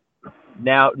are.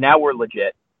 Now we're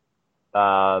legit.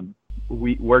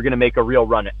 We're gonna make a real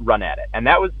run at it. And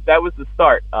that was the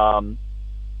start.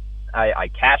 I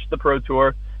cashed the Pro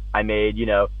Tour. I made,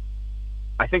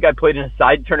 I think I played in a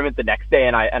side tournament the next day,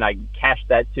 and I cashed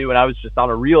that too. And I was just on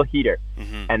a real heater,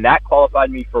 and that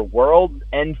qualified me for Worlds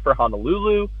and for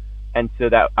Honolulu. And so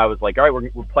that I was like, all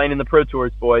right, we're playing in the Pro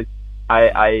Tours, boys.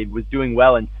 I was doing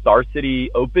well in Star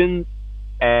City Opens,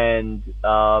 and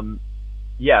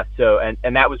yeah. So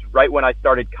and that was right when I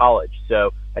started college.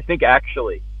 So I think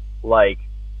actually, like,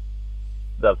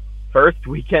 the first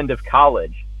weekend of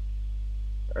college,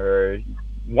 or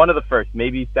one of the first,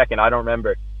 maybe second, I don't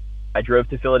remember, I drove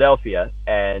to Philadelphia,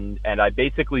 and I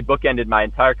basically bookended my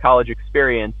entire college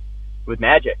experience with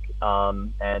Magic.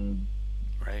 And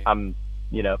right.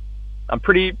 I'm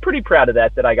pretty proud of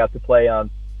that I got to play on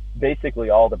basically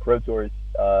all the Pro Tours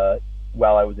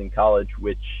while I was in college,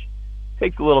 which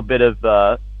takes a little bit of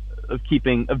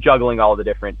juggling all the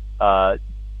different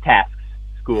tasks,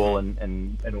 school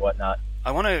and whatnot.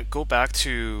 I want to go back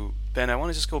to Ben. I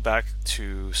want to just go back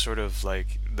to sort of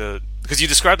like because you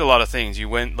described a lot of things. You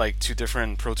went like to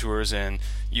different Pro Tours and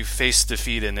you faced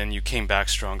defeat, and then you came back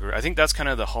stronger. I think that's kind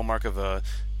of the hallmark of a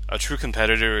true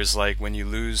competitor, is like when you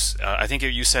lose. I think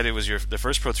you said it was the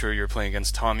first Pro Tour you were playing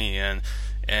against Tommy,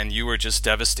 and you were just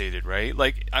devastated, right?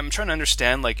 Like, I'm trying to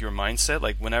understand like your mindset.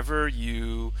 Like, whenever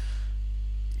you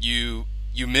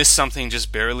miss something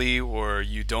just barely, or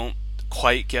you don't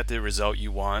quite get the result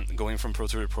you want going from Pro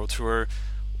Tour to Pro Tour,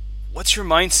 what's your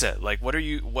mindset? Like,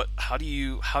 how do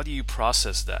you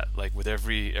process that, like, with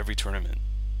every tournament?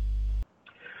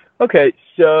 Okay,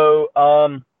 so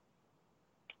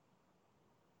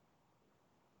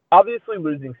obviously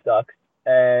losing sucks,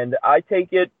 and I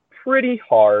take it pretty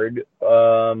hard.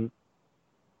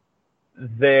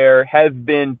 There have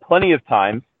been plenty of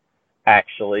times,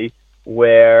 actually,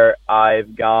 where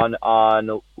I've gone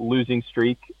on losing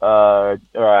streak, or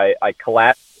I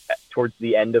collapsed towards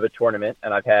the end of a tournament,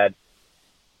 and I've had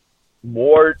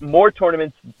more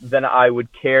tournaments than I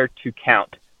would care to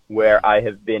count, where I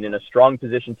have been in a strong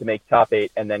position to make top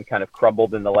 8 and then kind of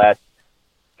crumbled in the last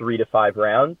 3 to 5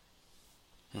 rounds.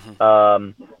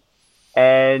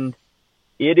 And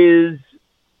it's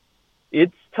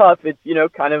tough. It's,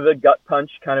 kind of a gut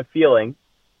punch kind of feeling,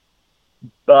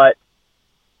 but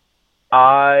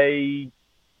I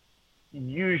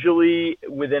usually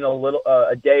within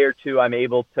a day or two, I'm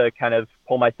able to kind of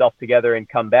pull myself together and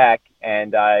come back.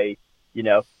 And I,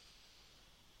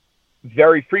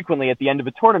 very frequently at the end of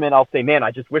a tournament, I'll say, man,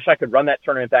 I just wish I could run that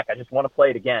tournament back. I just want to play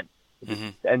it again.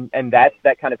 And that's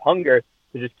that kind of hunger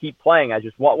to just keep playing. I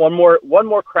just want one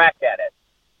more crack at it.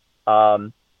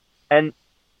 And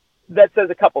that says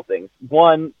a couple things.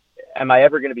 One, am I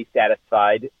ever going to be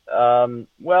satisfied?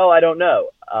 Well, I don't know.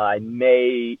 I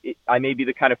may be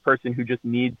the kind of person who just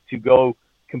needs to go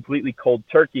completely cold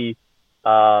turkey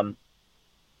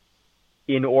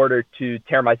in order to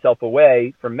tear myself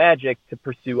away from Magic to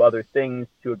pursue other things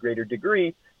to a greater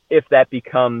degree, if that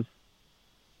becomes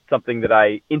something that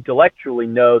I intellectually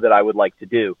know that I would like to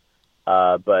do.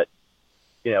 But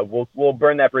we'll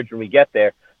burn that bridge when we get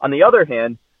there. On the other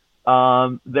hand,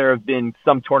 there have been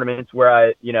some tournaments where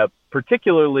I,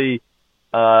 particularly,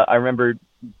 I remember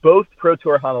both Pro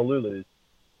Tour Honolulu's,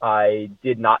 I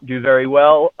did not do very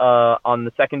well on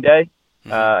the second day.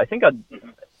 I think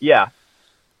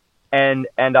And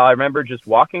I remember just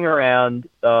walking around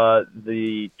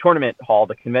the tournament hall,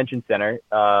 the convention center,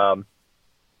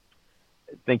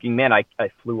 thinking, man, I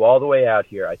flew all the way out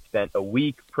here. I spent a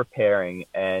week preparing,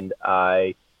 and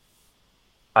I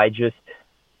just,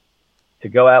 to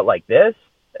go out like this,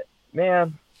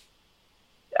 man,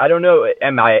 I don't know.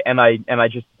 Am I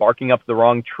just barking up the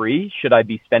wrong tree? Should I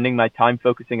be spending my time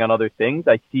focusing on other things?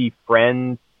 I see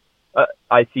friends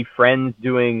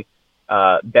doing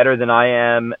better than I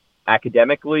am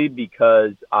academically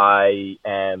because I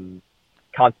am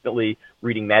constantly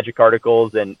reading Magic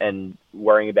articles and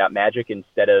worrying about Magic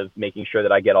instead of making sure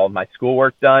that I get all of my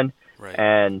schoolwork done. Right.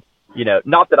 And,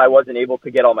 not that I wasn't able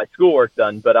to get all my schoolwork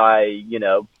done, but I,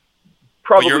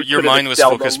 probably but your mind was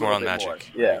focused more on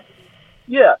Magic. Yeah.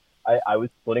 Yeah. I was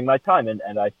splitting my time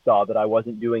and I saw that I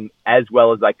wasn't doing as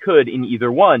well as I could in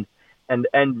either one.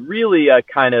 And really a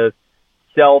kind of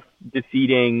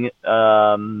self-defeating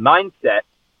mindset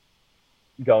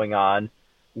going on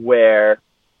where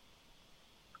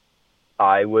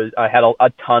I had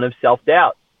a ton of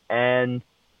self-doubt. And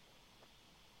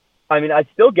I mean, I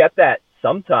still get that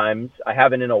sometimes. I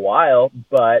haven't in a while,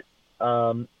 but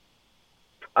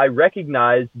I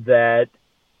recognize that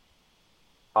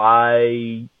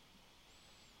I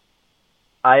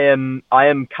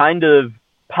am kind of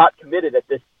pot committed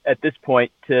at this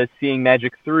point to seeing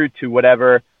Magic through to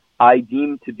whatever I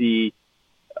deem to be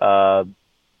a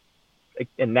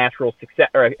natural success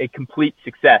or a complete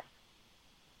success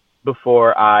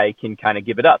before I can kind of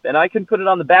give it up. And I can put it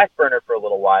on the back burner for a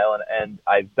little while, and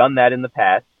I've done that in the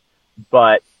past,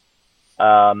 but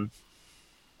I've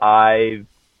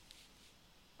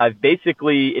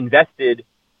basically invested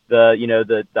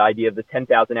the idea of the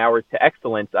 10,000 hours to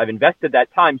excellence. I've invested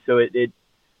that time, so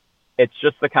it's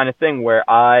just the kind of thing where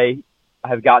I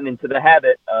have gotten into the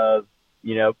habit of,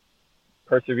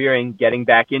 persevering, getting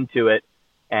back into it,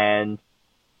 and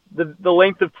the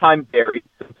length of time varies.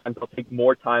 Sometimes I'll take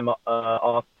more time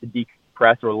off to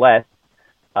decompress or less.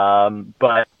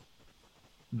 But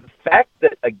the fact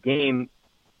that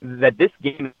this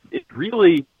game is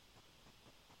really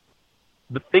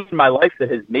the thing in my life that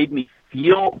has made me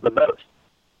feel the most,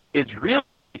 it's really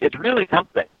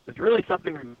something. It's really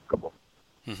something remarkable.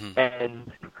 Mm-hmm.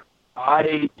 And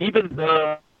even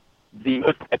though the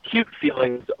most acute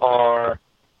feelings are,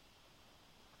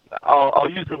 I'll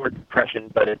use the word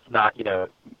depression, but it's not,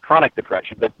 chronic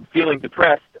depression, but feeling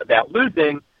depressed about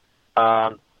losing,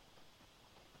 those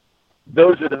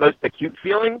are the most acute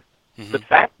feelings. Mm-hmm. The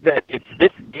fact that it's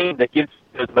this game that gives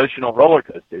those emotional roller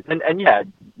coasters. And yeah,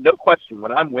 no question,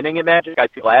 when I'm winning at Magic, I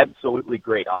feel absolutely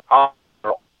great.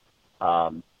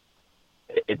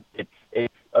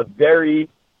 It's a very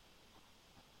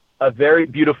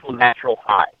beautiful natural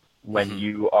high when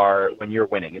mm-hmm. when you're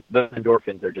winning. The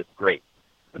endorphins are just great.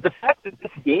 But the fact that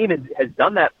this game has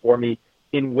done that for me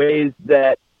in ways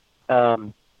that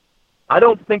I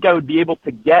don't think I would be able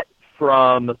to get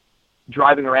from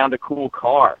driving around a cool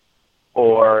car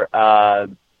or, I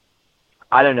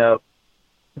don't know,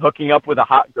 hooking up with a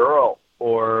hot girl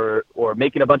or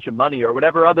making a bunch of money or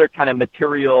whatever other kind of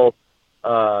material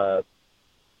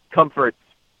comforts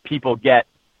people get.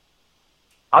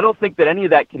 I don't think that any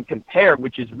of that can compare,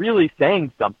 which is really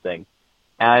saying something.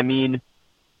 I mean,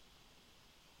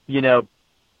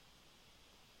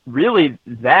 really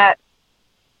that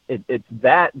it's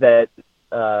that the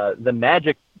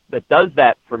magic that does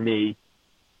that for me.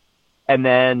 And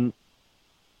then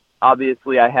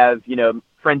obviously I have,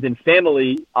 friends and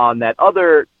family on that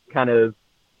other kind of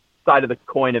side of the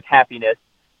coin of happiness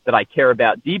that I care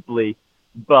about deeply.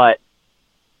 But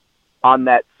on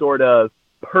that sort of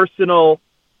personal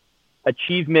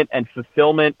achievement and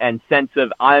fulfillment and sense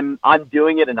of I'm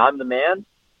doing it and I'm the man,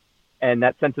 and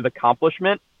that sense of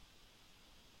accomplishment.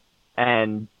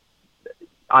 And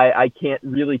I can't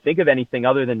really think of anything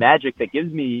other than magic that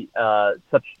gives me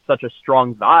such a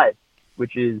strong vibe,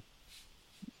 which is,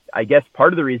 I guess,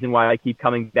 part of the reason why I keep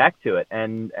coming back to it.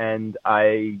 And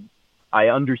I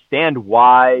understand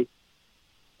why,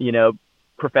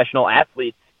 professional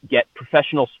athletes get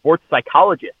professional sports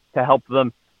psychologists to help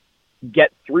them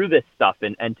get through this stuff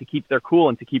and to keep their cool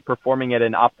and to keep performing at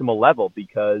an optimal level,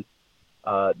 because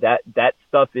that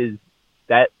stuff is,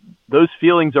 that those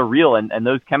feelings are real, and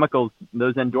those chemicals,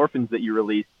 those endorphins that you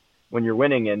release when you're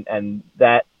winning, and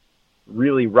that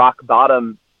really rock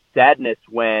bottom sadness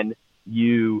when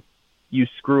you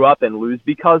screw up and lose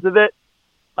because of it.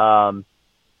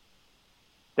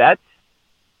 That's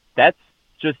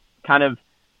just kind of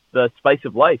the spice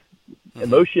of life. Mm-hmm.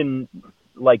 Emotion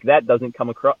like that doesn't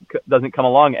come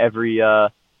along every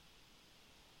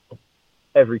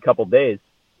couple days.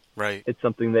 Right. It's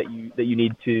something that you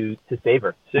need to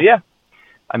savor. So yeah,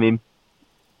 I mean,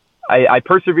 I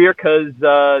persevere because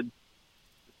I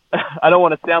don't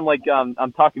want to sound like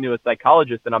I'm talking to a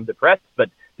psychologist and I'm depressed,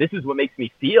 but this is what makes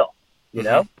me feel, you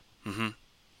know? Mm-hmm.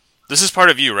 This is part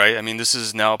of you, right? I mean, this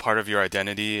is now part of your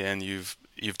identity, and you've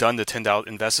done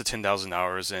invested 10,000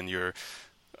 hours, and you're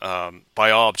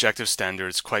by all objective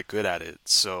standards quite good at it.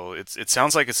 So it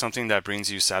sounds like it's something that brings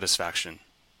you satisfaction.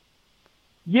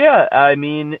 Yeah, I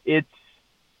mean, it's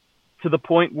to the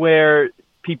point where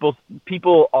people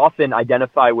often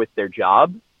identify with their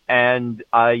job, and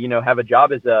I, have a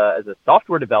job as a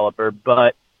software developer,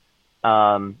 but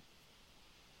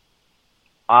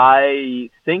I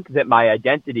think that my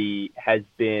identity has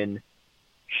been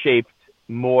shaped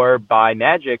more by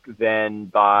magic than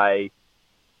by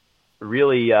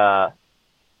really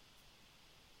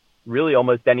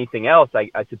almost anything else,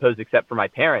 I suppose, except for my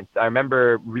parents. I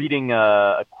remember reading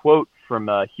a quote from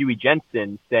Huey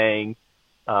Jensen saying,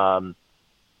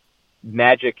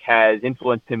 magic has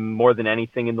influenced him more than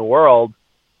anything in the world.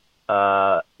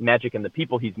 Magic and the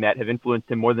people he's met have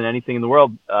influenced him more than anything in the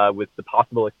world, with the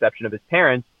possible exception of his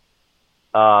parents.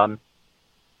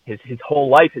 His whole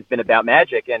life has been about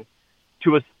magic, and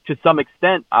to some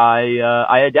extent, I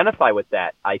identify with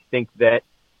that. I think that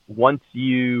once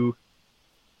you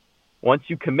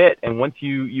commit and once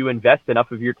you invest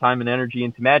enough of your time and energy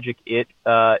into magic, it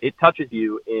touches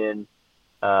you in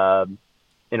a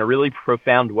really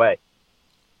profound way.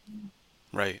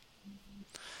 Right.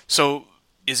 So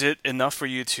is it enough for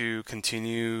you to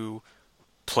continue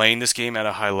playing this game at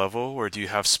a high level, or do you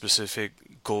have specific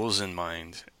goals in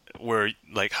mind? Where,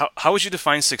 like, how would you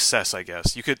define success, I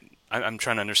guess? I'm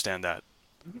trying to understand that.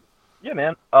 Yeah,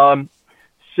 man.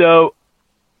 So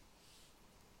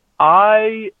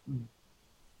I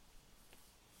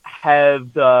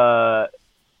have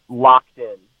locked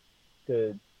in,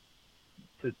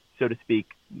 so to speak,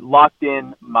 locked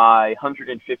in my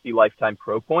 150 lifetime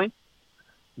pro points,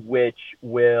 which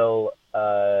will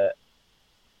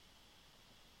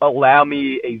allow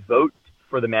me a vote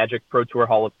for the Magic Pro Tour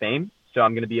Hall of Fame. So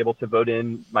I'm going to be able to vote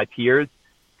in my peers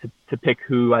to pick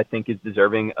who I think is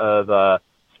deserving of a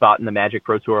spot in the Magic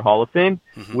Pro Tour Hall of Fame,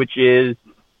 which is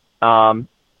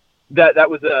that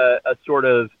was a sort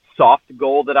of soft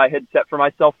goal that I had set for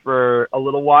myself for a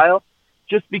little while,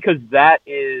 just because that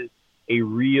is a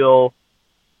real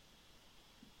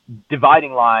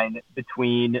dividing line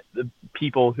between the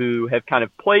people who have kind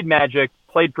of played Magic,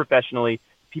 played professionally,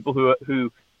 people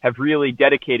who have really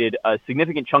dedicated a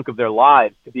significant chunk of their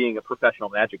lives to being a professional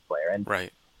Magic player. And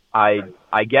right. I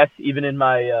guess even in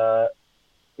my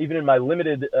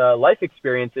limited life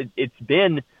experience, it's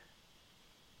been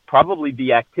probably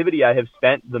the activity I have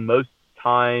spent the most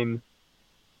time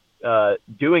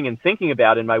doing and thinking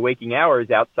about in my waking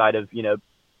hours, outside of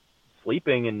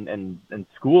sleeping and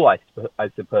school, I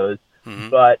suppose.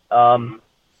 But so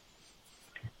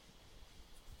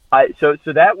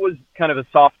that was kind of a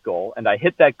soft goal, and I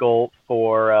hit that goal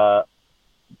for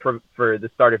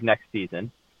the start of next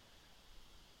season.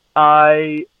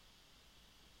 I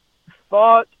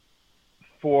thought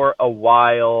for a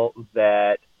while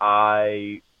that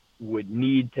I would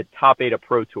need to top 8 a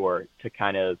Pro Tour to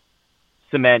kind of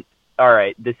cement, all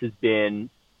right, this has been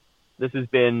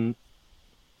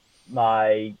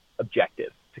my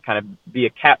objective, to kind of be a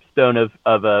capstone of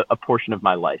a portion of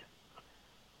my life.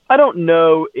 I don't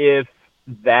know if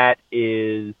that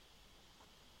is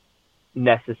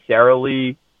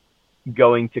necessarily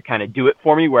going to kind of do it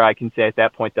for me, where I can say at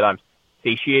that point that I'm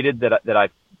satiated, that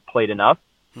I've played enough.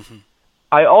 Mm-hmm.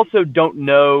 I also don't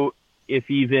know if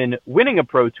even winning a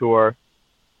Pro Tour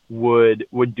would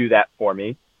do that for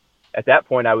me. At that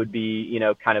point, I would be,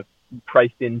 kind of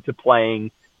priced into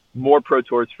playing more Pro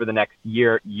Tours for the next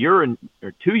year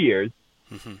or 2 years.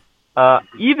 Mm-hmm.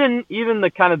 Even the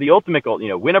kind of the ultimate goal,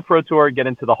 win a Pro Tour, get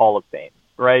into the Hall of Fame,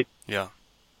 right? Yeah.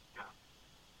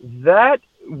 That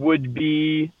would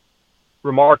be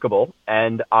remarkable,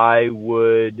 and I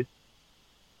would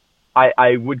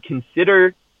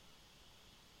consider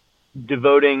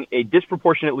devoting a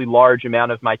disproportionately large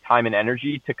amount of my time and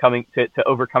energy to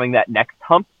overcoming that next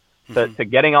hump, Mm-hmm. to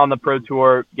getting on the Pro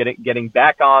Tour, getting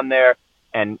back on there,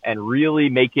 and really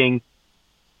making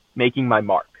my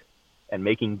mark, and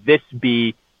making this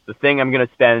be the thing I'm going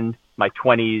to spend my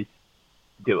 20s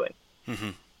doing. Mm-hmm.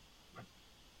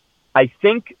 I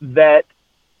think that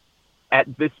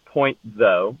at this point,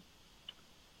 though,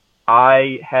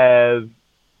 I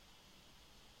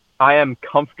am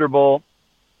comfortable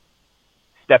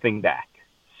stepping back.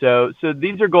 So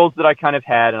these are goals that I kind of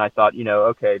had, and I thought,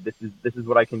 okay, this is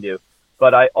what I can do.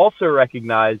 But I also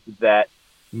recognize that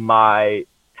my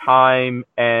time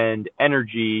and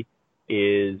energy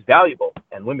is valuable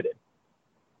and limited.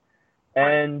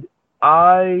 And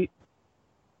I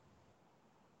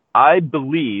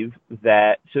believe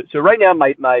that so right now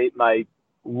my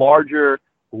larger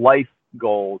life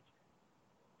goals,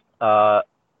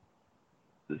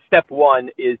 step one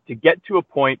is to get to a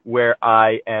point where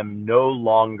I am no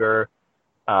longer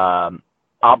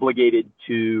obligated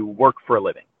to work for a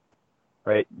living,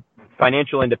 right?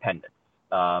 Financial independence.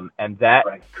 And that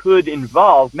could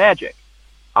involve Magic.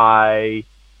 I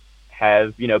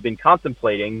have, been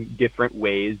contemplating different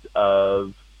ways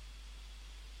of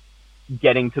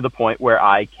getting to the point where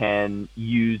I can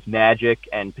use Magic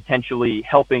and potentially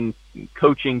helping,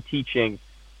 coaching, teaching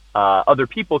other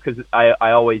people, because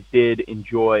I always did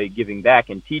enjoy giving back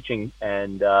and teaching,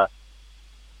 and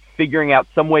figuring out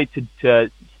some way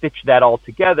to stitch that all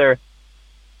together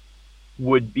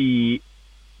would be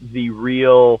the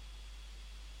real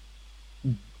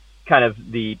kind of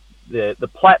the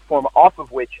platform off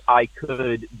of which I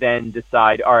could then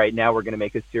decide, all right, now we're going to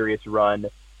make a serious run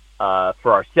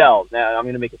for ourselves. Now I'm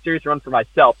going to make a serious run for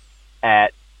myself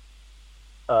at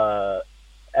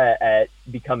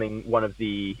becoming one of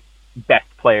the best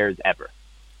players ever.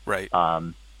 Right.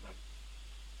 So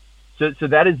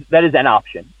that is an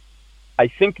option. I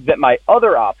think that my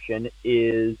other option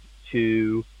is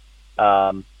to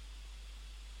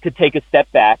take a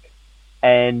step back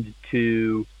and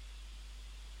to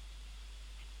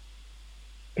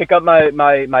pick up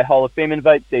my Hall of Fame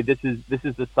invite, say this is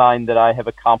the sign that I have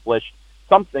accomplished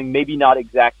something, maybe not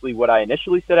exactly what I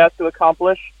initially set out to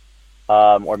accomplish,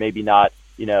 or maybe not,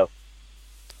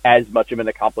 as much of an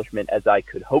accomplishment as I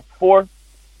could hope for,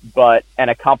 but an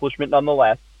accomplishment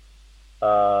nonetheless,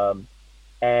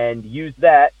 and use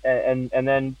that and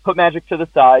then put Magic to the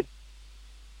side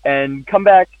and come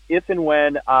back if and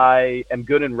when I am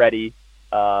good and ready.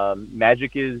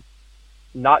 Magic is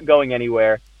not going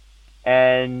anywhere,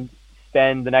 and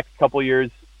spend the next couple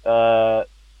years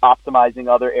optimizing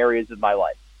other areas of my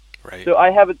life. Right. So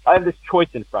I have this choice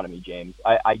in front of me, James.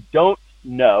 I don't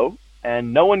know,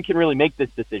 and no one can really make this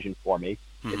decision for me.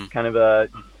 Mm-hmm. It's kind of a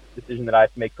decision that I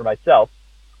have to make for myself.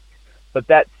 But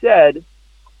that said,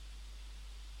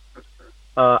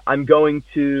 I'm going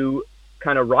to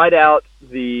kind of ride out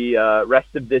the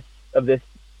rest of this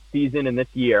season and this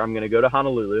year. I'm going to go to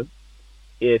Honolulu.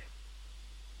 If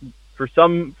for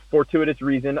some fortuitous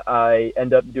reason I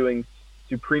end up doing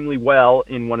supremely well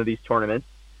in one of these tournaments,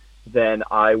 then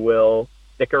I will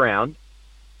stick around.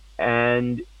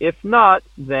 And if not,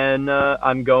 then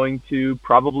I'm going to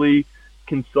probably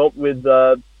consult with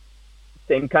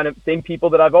same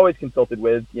people that I've always consulted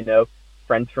with,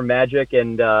 friends from Magic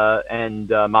and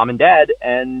mom and dad,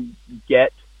 and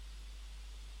get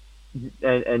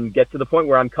to the point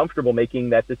where I'm comfortable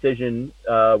making that decision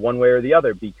one way or the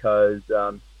other, because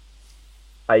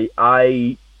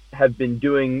I have been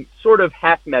doing sort of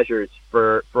half measures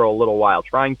for a little while,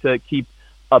 trying to keep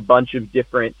a bunch of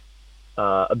different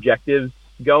objectives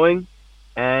going.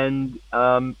 And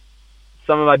some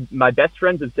of my best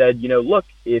friends have said, look,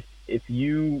 if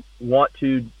you want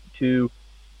to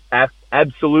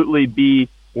absolutely be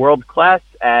world class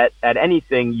at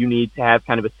anything, you need to have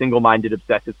kind of a single-minded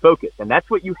obsessive focus. And that's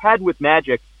what you had with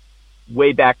Magic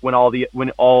way back when the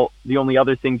only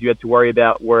other things you had to worry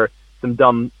about were some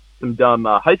dumb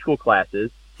high school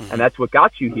classes. Mm-hmm. And that's what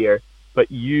got you here.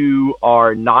 but you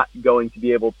are not going to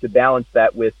be able to balance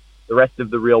that with the rest of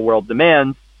the real world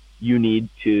demands, you need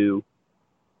to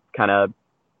kind of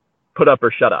put up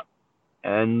or shut up.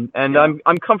 And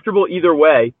I'm comfortable either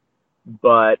way,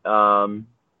 but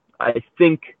I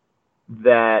think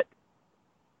that,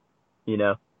 you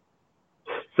know,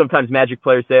 sometimes Magic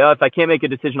players say, oh, if I can't make a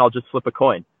decision, I'll just flip a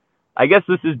coin. I guess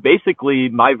this is basically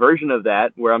my version of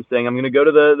that, where I'm saying I'm going to go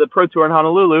to the Pro Tour in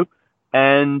Honolulu,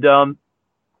 and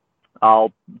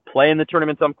I'll play in the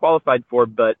tournaments I'm qualified for.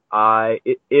 But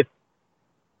if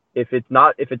it's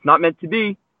not meant to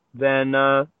be, then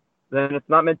it's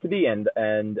not meant to be,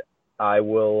 and I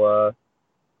will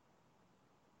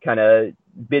kind of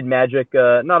bid Magic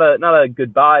not a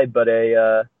goodbye, but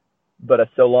a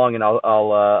so long, and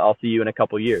I'll see you in a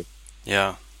couple years.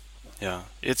 Yeah. Yeah.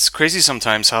 It's crazy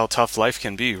sometimes how tough life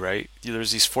can be, right?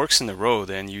 There's these forks in the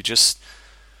road, and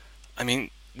I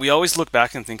mean, we always look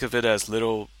back and think of it as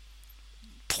little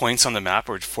points on the map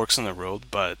or forks in the road,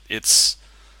 but it's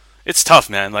tough,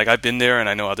 man. Like, I've been there, and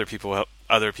I know other people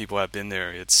have been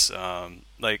there. It's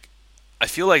like, I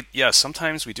feel like, yeah,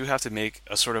 sometimes we do have to make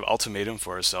a sort of ultimatum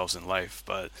for ourselves in life,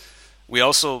 but we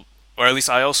also, or at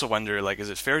least I also wonder, like, is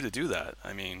it fair to do that?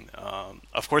 I mean,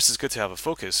 of course it's good to have a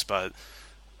focus, but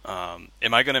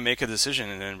am I going to make a decision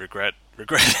and then regret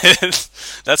it?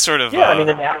 That's sort of I mean,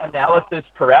 analysis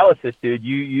paralysis, dude.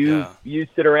 You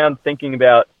sit around thinking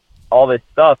about all this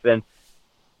stuff, and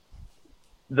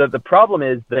the problem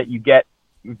is that you get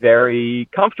very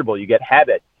comfortable. You get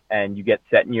habits, and you get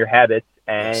set in your habits,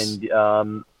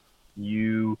 and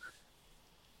you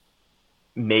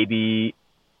maybe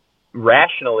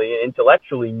rationally and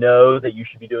intellectually know that you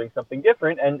should be doing something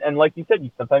different, and like you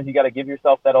said, sometimes you got to give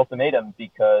yourself that ultimatum,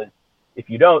 because if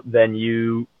you don't, then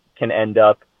you can end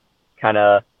up kind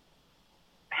of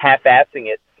half-assing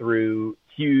it through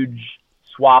huge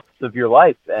swaths of your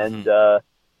life, and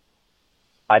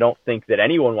I don't think that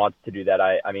anyone wants to do that.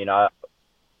 I mean,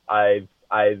 I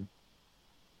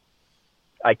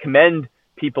commend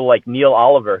people like Neil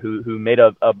Oliver, who made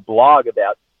a blog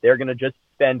about they're going to just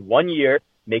spend 1 year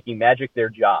making Magic their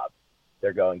job.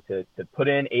 They're going to put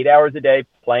in 8 hours a day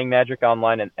playing Magic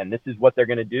online, and this is what they're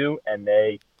going to do, and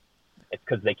it's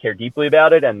because they care deeply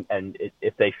about it, and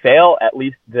if they fail, at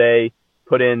least they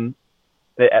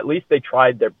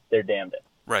tried their damnedest.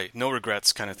 Right, no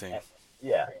regrets kind of thing.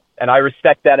 Yeah, and I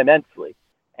respect that immensely.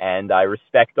 And I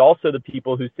respect also the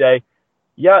people who say,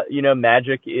 yeah,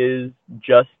 Magic is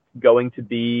just going to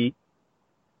be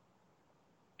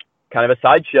kind of a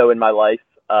sideshow in my life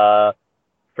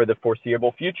for the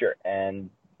foreseeable future. And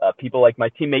people like my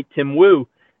teammate Tim Wu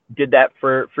did that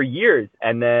for years,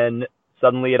 and then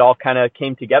suddenly it all kind of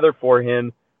came together for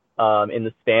him in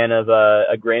the span of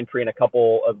a Grand Prix and a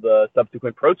couple of the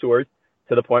subsequent Pro Tours,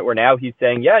 to the point where now he's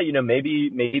saying, yeah,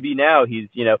 maybe now he's,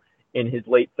 in his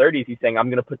late 30s, he's saying, I'm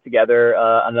going to put together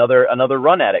another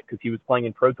run at it, because he was playing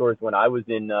in Pro Tours when I was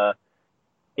in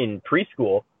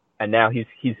preschool, and now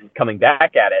he's coming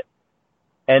back at it.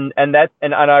 And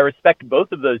I respect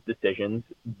both of those decisions,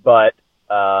 but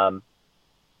I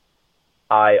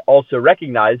also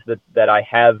recognize that I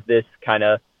have this kind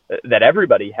of, that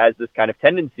everybody has this kind of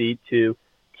tendency to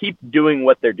keep doing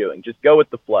what they're doing, just go with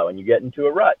the flow, and you get into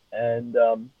a rut. And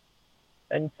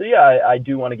so, yeah, I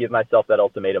do want to give myself that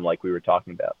ultimatum, like we were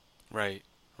talking about. Right.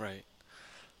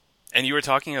 And you were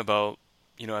talking about,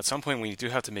 at some point when you do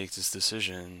have to make this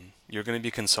decision, you're going to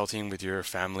be consulting with your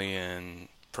family and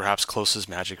perhaps closest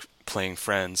Magic playing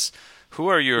friends. Who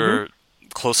are your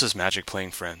closest Magic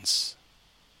playing friends?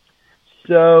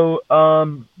 So,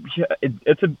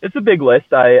 it's a big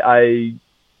list.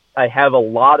 I have a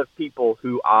lot of people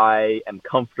who I am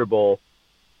comfortable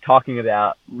talking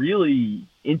about really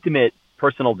intimate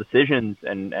personal decisions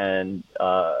and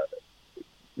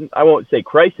I won't say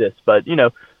crisis, but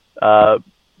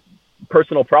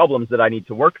personal problems that I need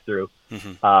to work through.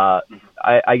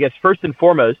 I guess first and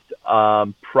foremost,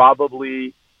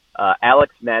 probably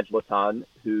Alex Majleton,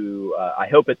 who I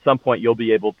hope at some point you'll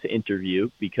be able to interview,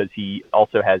 because he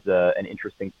also has an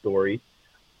interesting story.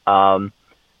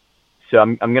 So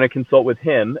I'm going to consult with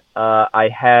him. I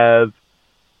have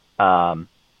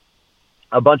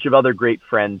a bunch of other great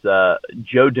friends,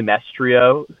 Joe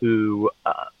Demestrio, who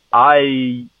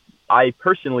I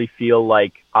personally feel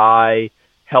like I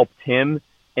helped him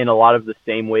in a lot of the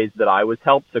same ways that I was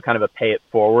helped, so kind of a pay it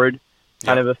forward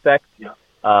kind of effect.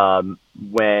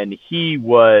 When he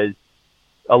was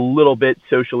a little bit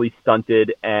socially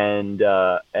stunted and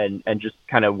just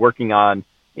kind of working on,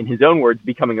 in his own words,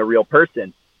 becoming a real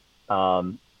person.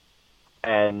 And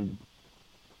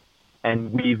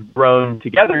we've grown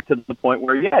together to the point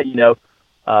where,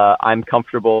 I'm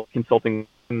comfortable consulting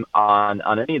him on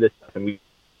any of this stuff, and we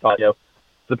thought,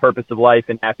 the purpose of life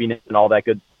and happiness and all that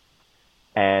good.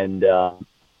 And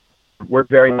we're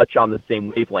very much on the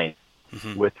same wavelength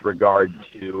with regard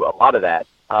to a lot of that.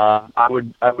 I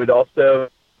would also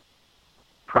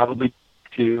probably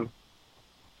to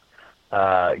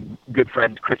good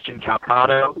friend Christian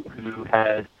Calcano, who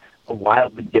has a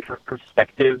wildly different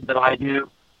perspective than I do.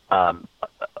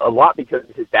 A lot because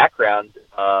of his background,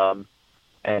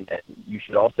 and you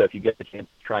should also, if you get the chance,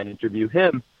 to try and interview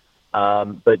him.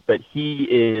 But he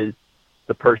is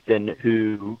the person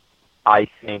who I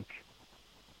think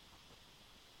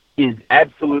is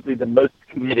absolutely the most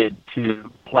committed to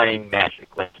playing Magic.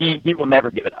 Like he will never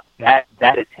give it up. That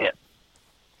is him.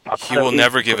 He will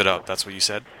never give it up. That's what you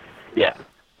said. Yeah.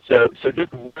 So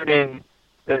just learning,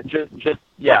 talking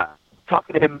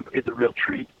to him is a real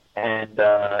treat, and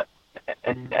yeah,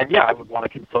 I would want to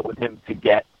consult with him to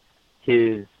get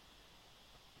his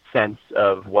sense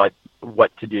of what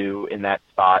to do in that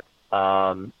spot.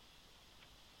 But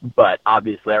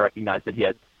obviously, I recognize that he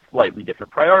has slightly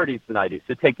different priorities than I do.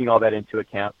 So taking all that into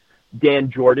account,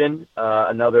 Dan Jordan,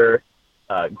 another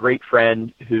great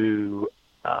friend who,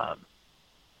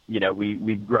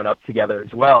 we've grown up together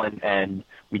as well, and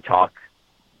we talk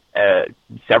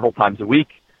several times a week.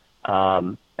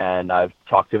 And I've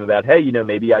talked to him about, hey,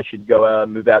 maybe I should go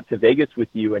move out to Vegas with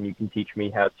you, and you can teach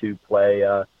me how to play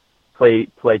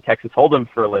Texas Hold'em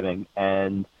for a living,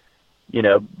 and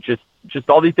just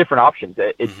all these different options.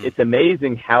 It's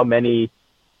amazing how many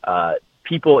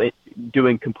people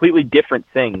doing completely different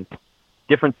things,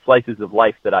 different slices of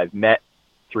life that I've met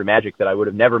through Magic that I would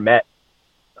have never met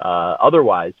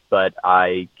otherwise, but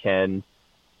I can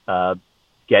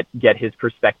get his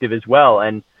perspective as well.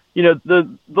 And the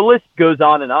list goes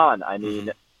on and on. I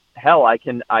mean, hell, I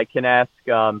can ask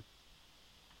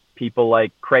people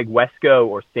like Craig Wesco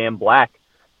or Sam Black,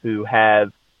 who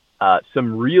have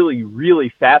some really, really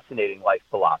fascinating life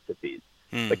philosophies.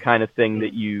 The kind of thing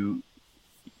that you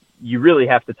really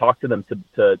have to talk to them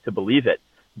to believe it.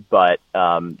 But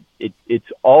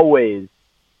it's always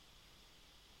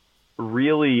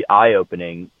really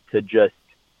eye-opening to just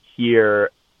hear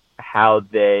how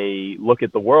they look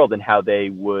at the world and how they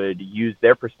would use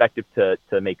their perspective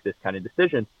to make this kind of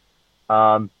decision.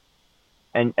 And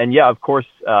yeah, of course,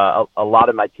 a lot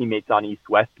of my teammates on East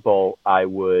West Bowl, I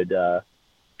would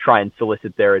try and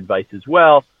solicit their advice as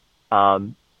well.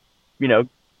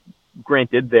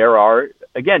 Granted, there are,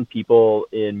 again, people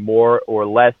in more or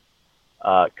less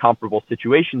comparable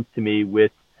situations to me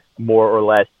with more or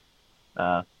less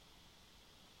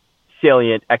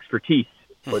salient expertise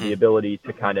or the ability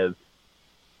to kind of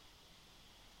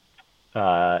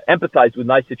empathize with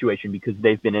my situation because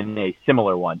they've been in a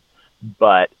similar one.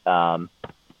 But to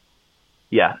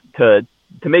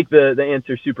make the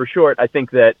answer super short, I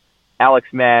think that Alex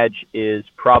Madge is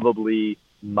probably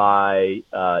my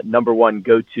number one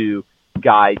go-to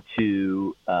guy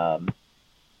to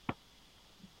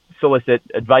solicit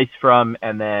advice from,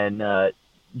 and then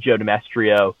Joe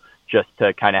Demastrio just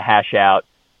to kind of hash out,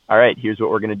 all right, here's what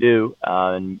we're going to do.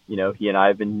 And, he and I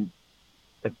have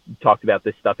talked about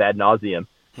this stuff ad nauseum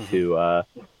to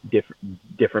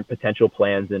different potential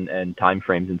plans and time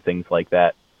frames and things like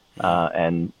that.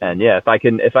 And yeah, if I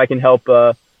can help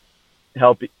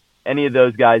any of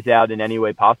those guys out in any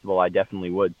way possible, I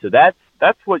definitely would. So that's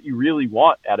what you really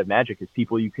want out of Magic, is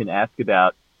people you can ask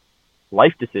about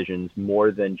life decisions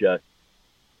more than just,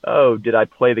 oh, did I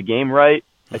play the game right?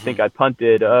 I think I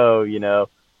punted. Oh,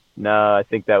 no, I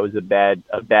think that was a bad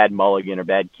mulligan or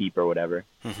bad keep or whatever.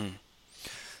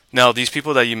 Now, these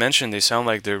people that you mentioned, they sound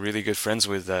like they're really good friends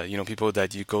with, people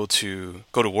that you go to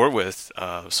war with,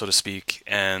 so to speak.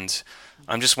 And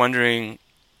I'm just wondering,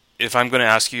 if I'm going to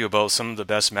ask you about some of the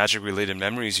best Magic-related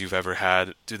memories you've ever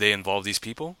had, do they involve these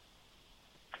people?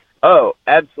 Oh,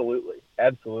 absolutely.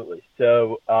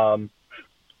 So,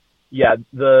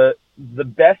 the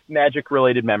best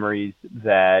Magic-related memories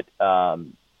that I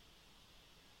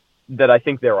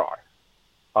think there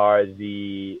are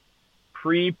the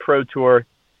pre-Pro Tour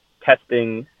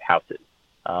testing houses.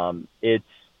 It's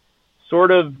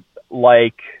sort of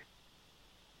like,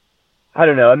 I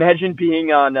don't know, imagine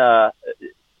being on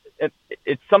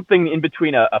it's something in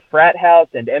between a frat house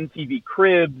and MTV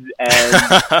Cribs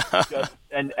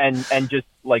and just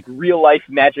like real life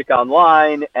Magic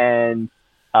Online and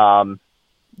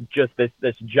just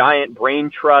this giant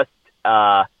brain trust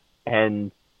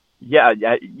and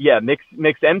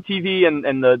mix MTV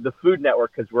and the Food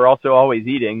Network, because we're also always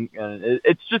eating.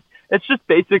 It's just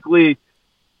basically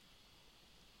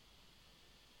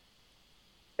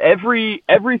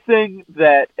everything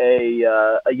that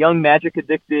a young Magic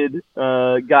addicted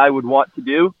guy would want to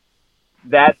do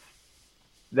that's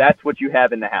what you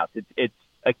have in the house. It's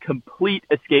a complete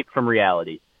escape from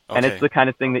reality. And it's Okay. the kind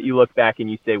of thing that you look back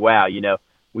and you say, wow,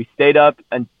 we stayed up.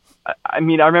 And I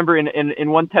mean, I remember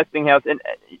in one testing house, and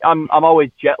I'm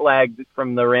always jet lagged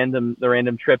from the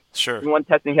random trips. Sure. In one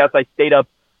testing house, I stayed up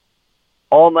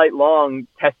all night long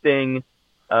testing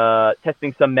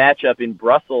some matchup in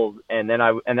Brussels. And then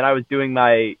I was doing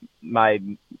my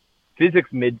physics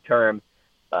midterm.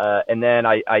 And then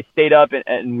I stayed up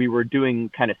and we were doing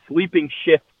kind of sleeping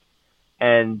shifts,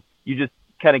 and you just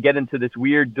kind of get into this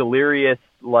weird delirious,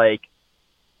 like,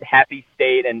 happy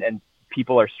state, and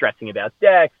people are stressing about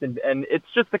decks, and it's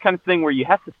just the kind of thing where you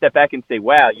have to step back and say,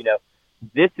 wow,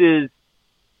 this is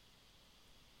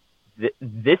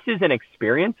an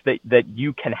experience that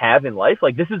you can have in life.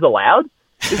 Like, this is allowed.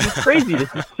 This is crazy.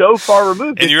 This is so far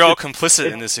removed. And you're all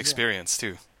complicit in this experience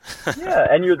too. Yeah,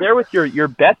 and you're there with your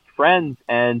best friends,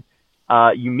 and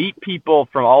you meet people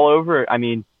from all over. I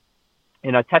mean,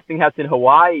 in a testing house in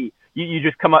Hawaii, you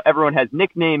just come up, everyone has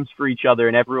nicknames for each other,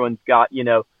 and everyone's got,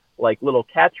 like little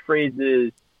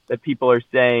catchphrases that people are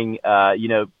saying.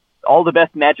 All the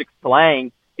best Magic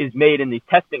slang is made in these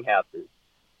testing houses.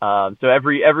 So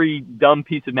every dumb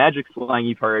piece of Magic slang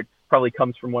you've heard probably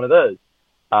comes from one of those.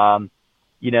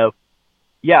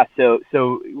 Yeah, so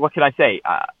what can I say?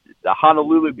 The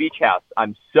Honolulu Beach House,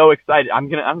 I'm so excited. I'm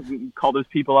gonna call those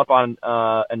people up on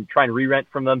and try and re-rent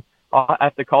from them. I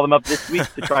have to call them up this week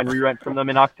to try and re-rent from them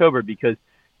in October, because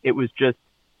it was just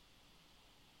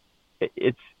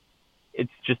it's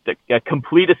just a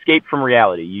complete escape from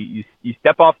reality. You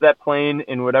step off that plane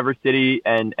in whatever city,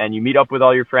 and you meet up with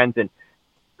all your friends. And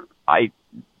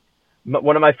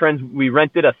one of my friends, we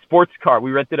rented a sports car.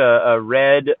 We rented a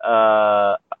red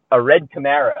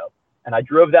Camaro, and I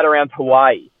drove that around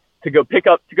Hawaii to go pick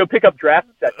up draft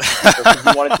sets because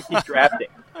we wanted to keep drafting.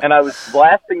 And I was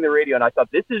blasting the radio, and I thought,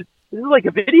 this is like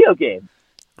a video game.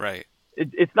 Right.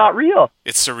 It's not real.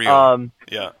 It's surreal.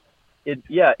 Yeah.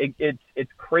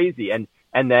 It's crazy. And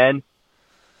then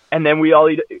we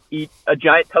all eat a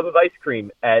giant tub of ice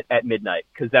cream at midnight,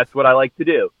 because that's what I like to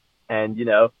do. And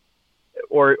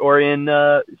or in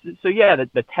the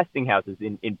testing houses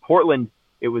in Portland,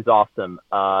 it was awesome.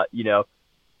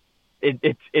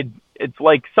 It's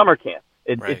like summer camp.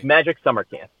 Right. It's Magic summer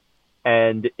camp,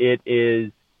 and it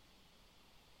is.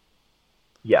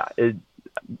 Yeah,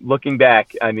 looking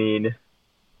back, I mean,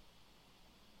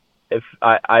 if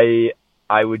I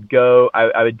would go,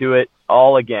 I would do it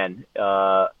all again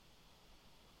for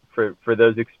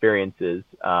those experiences.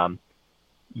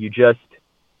 You just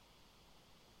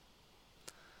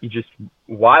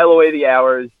while away the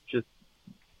hours, just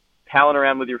palling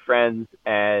around with your friends,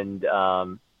 and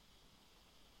that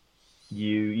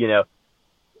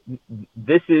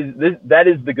is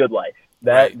the good life.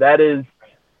 That is.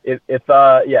 If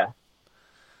I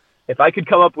could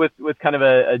come up with kind of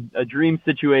a dream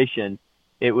situation,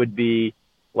 it would be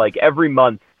like every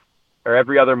month or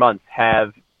every other month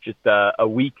have just a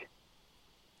week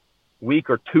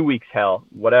or 2 weeks, hell,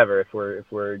 whatever, if we're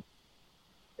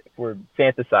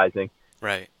fantasizing,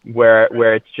 right,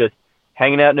 where it's just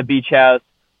hanging out in a beach house,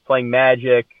 playing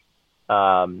Magic,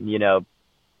 not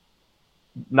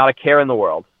a care in the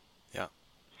world.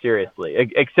 Seriously,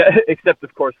 except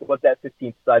of course what that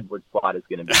 15th sideboard slot is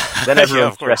going to be. Then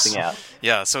everyone's stressing out.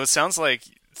 Yeah, so it sounds like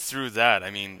through that, I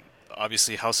mean,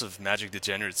 obviously House of Magic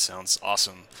Degenerates sounds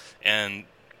awesome, and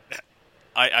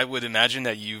I would imagine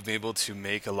that you've been able to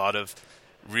make a lot of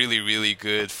really, really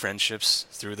good friendships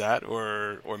through that,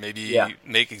 or maybe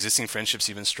make existing friendships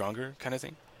even stronger, kind of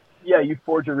thing. Yeah, you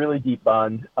forge a really deep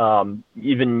bond.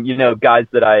 Even guys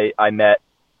that I met.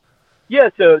 Yeah,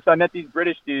 so I met these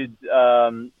British dudes,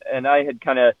 and I had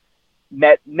kind of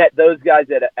met those guys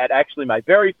at actually my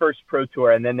very first Pro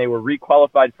Tour, and then they were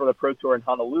requalified for the Pro Tour in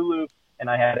Honolulu, and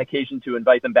I had occasion to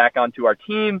invite them back onto our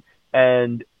team,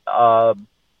 and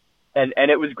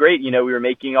it was great. We were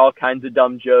making all kinds of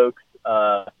dumb jokes.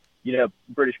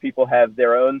 British people have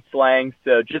their own slang,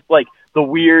 so just like the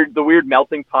weird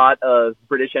melting pot of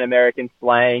British and American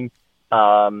slang.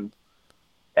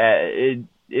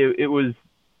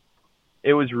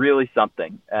 It was really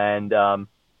something. And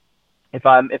if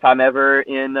I'm ever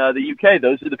in the UK,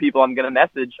 those are the people I'm going to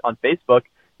message on Facebook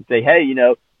and say, hey,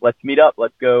 let's meet up,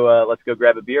 let's go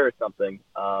grab a beer or something,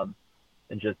 and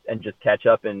just catch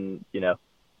up. And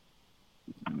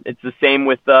it's the same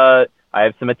with I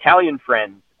have some Italian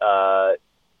friends,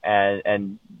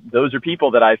 and those are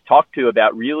people that I've talked to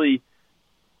about really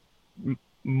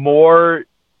more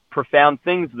profound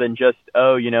things than just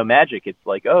Magic. It's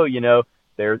like,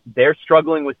 they're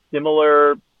struggling with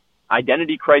similar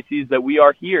identity crises that we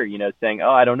are here, saying,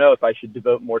 I don't know if I should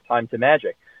devote more time to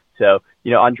Magic. So,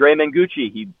 Andre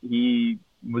Mengucci, he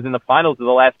was in the finals of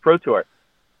the last Pro Tour.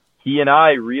 He and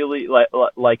I really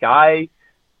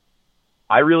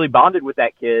I really bonded with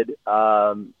that kid,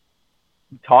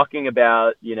 talking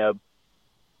about,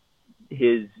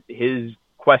 his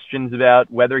questions about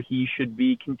whether he should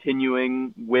be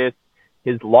continuing with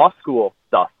his law school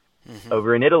stuff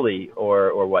over in Italy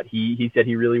or what. He said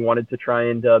he really wanted to try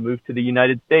and move to the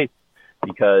United States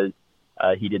because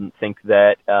he didn't think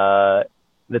that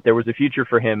that there was a future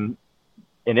for him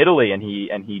in Italy, and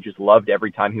he just loved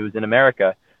every time he was in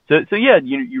America. So yeah,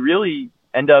 you really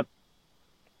end up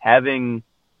having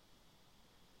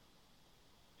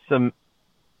some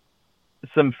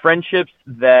friendships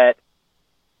that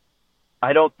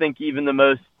I don't think even the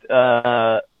most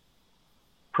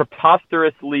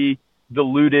preposterously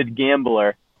deluded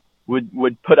gambler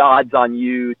would put odds on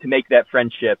you to make that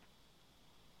friendship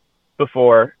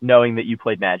before knowing that you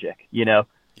played Magic. Yeah.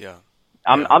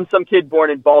 I'm some kid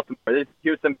born in Baltimore.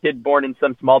 Here's some kid born in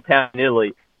some small town in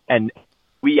Italy, and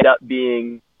we end up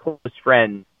being close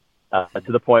friends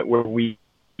to the point where we,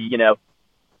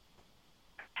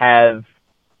 have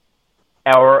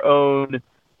our own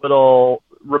little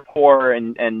rapport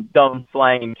and dumb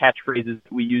slang and catchphrases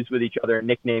that we use with each other,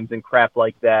 nicknames and crap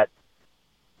like that.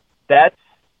 That's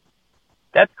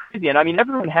crazy. And I mean,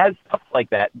 everyone has stuff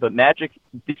like that, but Magic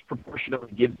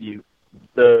disproportionately gives you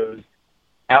those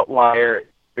outlier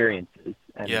experiences,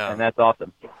 and that's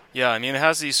awesome. Yeah, I mean, it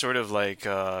has these sort of like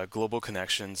global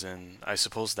connections, and I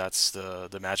suppose that's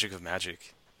the magic of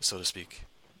Magic, so to speak.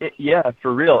 Yeah,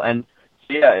 for real. And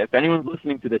so, yeah, if anyone's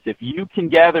listening to this, if you can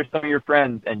gather some of your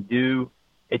friends and do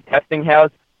a testing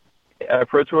house, a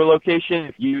Pro Tour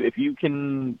location, if you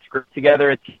can script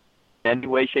together a team in any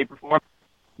way, shape, or form,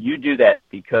 you do that,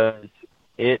 because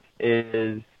it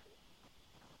is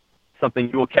something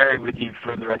you will carry with you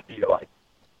for the rest of your life.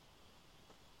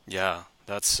 Yeah,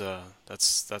 that's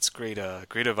great.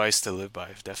 Great advice to live by,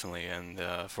 definitely. And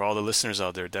for all the listeners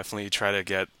out there, definitely try to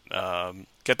get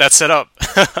that set up.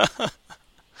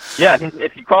 Yeah,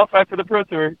 if you qualify for the Pro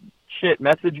Tour,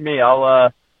 message me.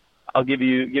 I'll give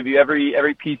you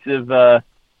every piece of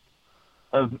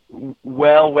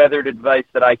well-weathered advice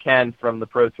that I can from the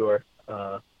Pro Tour.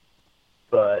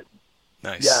 But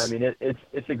nice. Yeah, I mean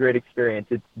it's a great experience.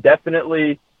 It's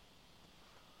definitely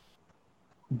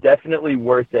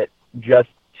worth it, just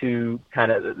to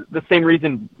kind of the same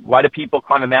reason why do people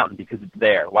climb a mountain, because it's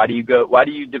there. Why do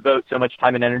you devote so much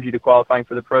time and energy to qualifying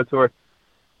for the Pro Tour?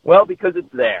 Well, because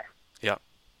it's there. Yeah.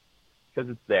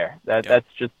 Because it's there. That's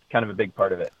just kind of a big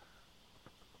part of it.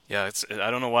 Yeah,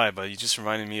 I don't know why, but you just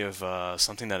reminded me of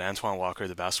something that Antoine Walker,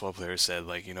 the basketball player, said.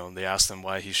 Like, they asked him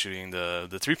why he's shooting the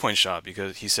 3-point shot,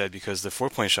 because he said because the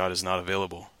 4-point shot is not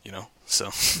available.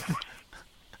 So.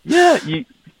 Yeah, you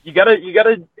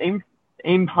gotta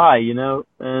aim high,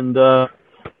 and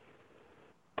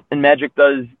Magic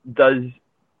does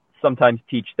sometimes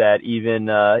teach that, even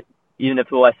if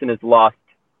the lesson is lost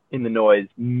in the noise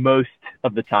most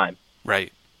of the time.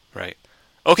 Right.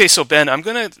 Okay, so Ben, I'm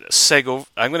gonna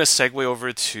segue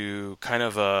over to kind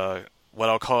of what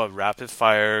I'll call a rapid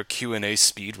fire Q&A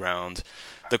speed round.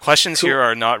 The questions here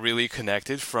are not really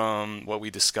connected from what we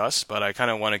discussed, but I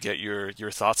kind of want to get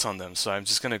your thoughts on them. So I'm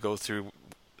just gonna go through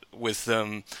with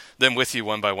them with you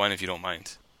one by one, if you don't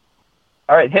mind.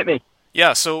 All right, hit me.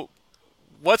 Yeah. So,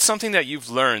 what's something that you've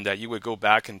learned that you would go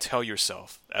back and tell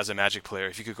yourself as a Magic player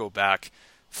if you could go back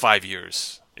 5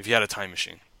 years, if you had a time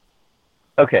machine?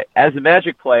 Okay, as a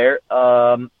Magic player,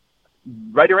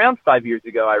 right around 5 years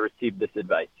ago, I received this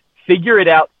advice: figure it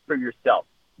out for yourself.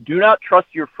 Do not trust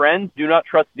your friends. Do not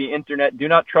trust the internet. Do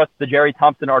not trust the Jerry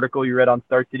Thompson article you read on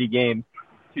Star City Games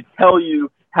to tell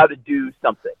you how to do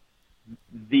something.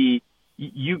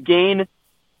 You gain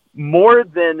more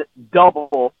than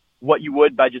double what you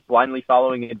would by just blindly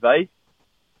following advice.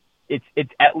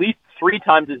 It's at least 3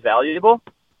 times as valuable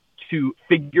to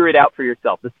figure it out for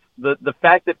yourself. The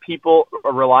fact that people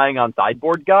are relying on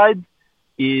sideboard guides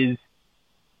is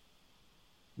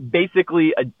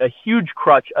basically a huge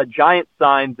crutch, a giant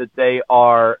sign that they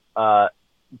are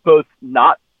both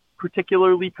not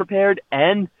particularly prepared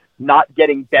and not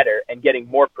getting better and getting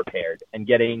more prepared and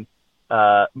getting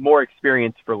more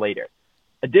experience for later.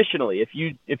 Additionally, if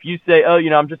you say,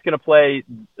 I'm just going to play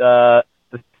the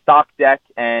stock deck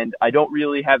and I don't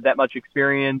really have that much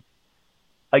experience,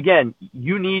 again,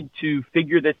 you need to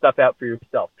figure this stuff out for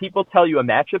yourself. People tell you a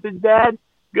matchup is bad.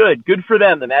 Good for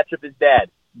them. The matchup is bad.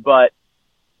 But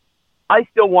I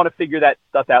still want to figure that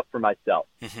stuff out for myself.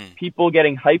 Mm-hmm. People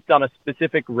getting hyped on a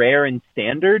specific rare and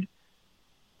standard,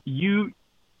 you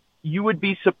would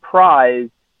be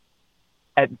surprised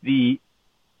at the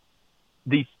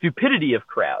the stupidity of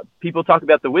crowds. People talk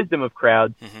about the wisdom of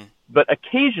crowds, but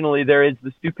occasionally there is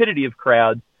the stupidity of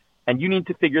crowds, and you need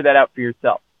to figure that out for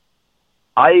yourself.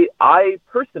 I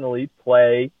personally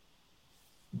play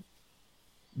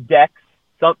decks,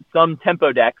 some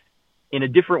tempo decks, in a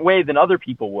different way than other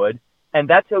people would, and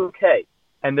that's okay.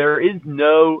 And there is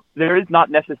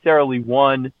not necessarily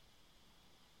one,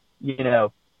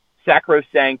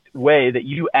 sacrosanct way that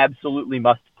you absolutely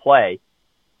must play.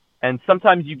 And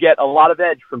sometimes you get a lot of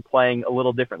edge from playing a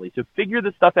little differently. So figure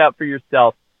the stuff out for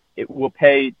yourself. It will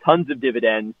pay tons of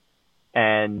dividends.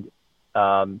 And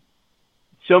so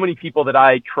many people that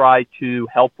I try to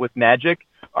help with Magic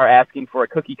are asking for a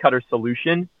cookie cutter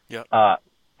solution. Yep.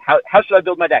 How should I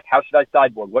build my deck? How should I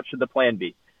sideboard? What should the plan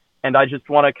be? And I just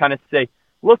want to kind of say,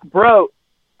 look, bro,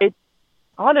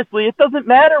 honestly, it doesn't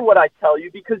matter what I tell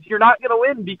you, because you're not going to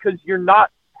win because you're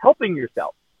not helping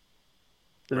yourself.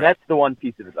 So Right. That's the one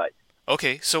piece of advice.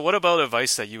 Okay, so what about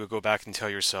advice that you would go back and tell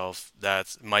yourself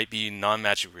that might be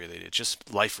non-Magic related,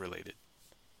 just life related?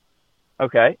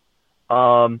 Okay.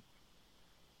 That's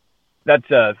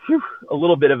a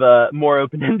little bit of a more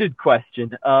open-ended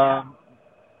question.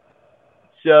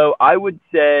 So I would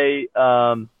say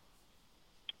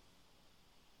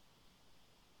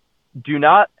do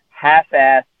not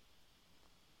half-ass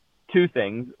two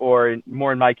things, or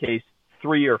more in my case,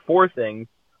 3 or 4 things.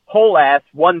 Whole-ass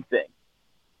one thing.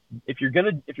 If you're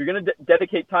gonna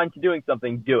dedicate time to doing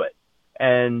something, do it.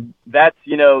 And that's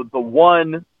the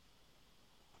one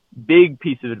big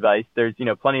piece of advice. There's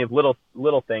plenty of little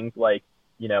things like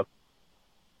you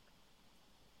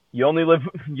only live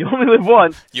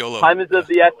once. YOLO. Time is of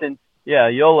the essence. Yeah,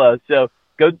 YOLO. So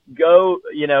go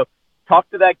talk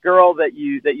to that girl that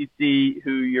you see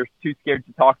who you're too scared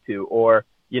to talk to, or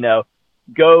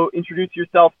go introduce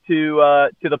yourself to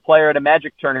the player at a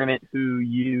Magic tournament who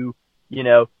you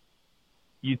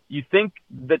think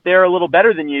that they're a little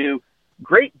better than you.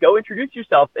 Great, go introduce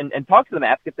yourself and talk to them.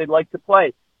 Ask if they'd like to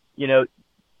play.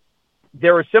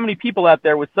 There are so many people out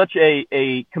there with such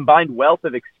a combined wealth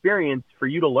of experience for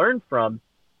you to learn from,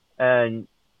 and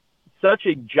such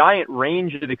a giant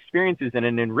range of experiences and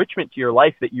an enrichment to your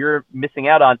life that you're missing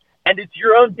out on. And it's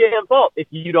your own damn fault if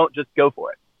you don't just go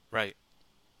for it. Right.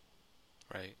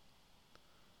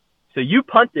 So you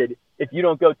punted if you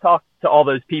don't go talk to all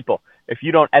those people, if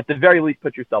you don't at the very least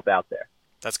put yourself out there.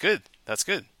 That's good.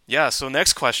 Yeah, so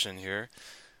next question here.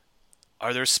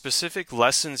 Are there specific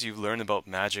lessons you've learned about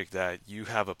Magic that you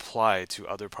have applied to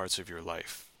other parts of your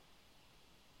life?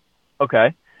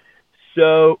 Okay.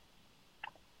 So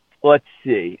let's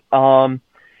see.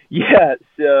 Yeah,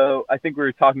 so I think we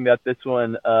were talking about this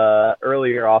one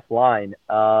earlier offline.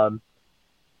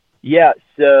 Yeah,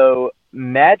 so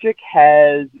Magic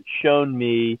has shown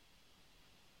me.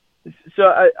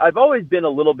 So I've always been a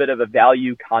little bit of a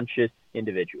value-conscious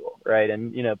individual, right?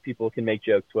 And people can make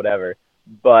jokes, whatever.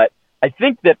 But I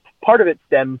think that part of it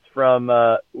stems from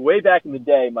way back in the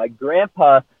day. My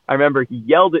grandpa, I remember he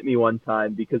yelled at me one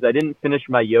time because I didn't finish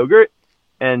my yogurt,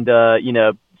 and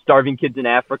starving kids in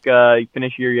Africa, you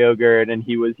finish your yogurt, and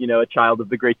he was a child of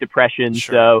the Great Depression,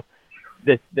 Sure. So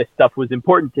this stuff was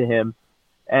important to him.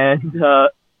 And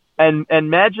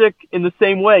Magic in the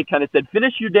same way kind of said,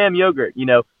 finish your damn yogurt,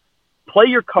 play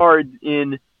your cards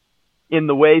in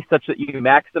the way such that you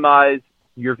maximize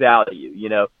your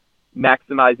value,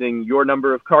 maximizing your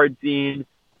number of cards seen,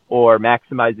 or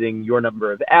maximizing your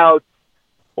number of outs,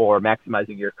 or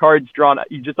maximizing your cards drawn.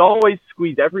 You just always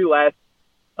squeeze every last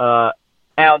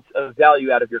ounce of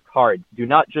value out of your cards. Do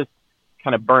not just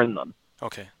kind of burn them.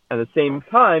 Okay. At the same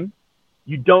time,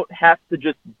 you don't have to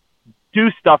just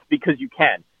do stuff because you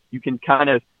can. You can kind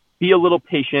of be a little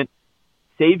patient,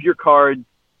 save your cards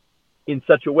in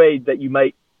such a way that you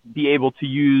might be able to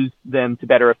use them to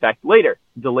better effect later.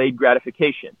 Delayed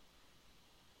gratification.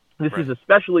 This is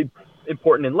especially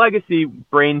important in Legacy,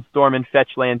 Brainstorm and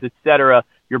Fetch lands, etc.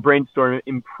 Your Brainstorm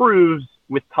improves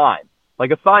with time.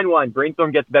 Like a fine wine,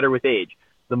 Brainstorm gets better with age.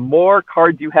 The more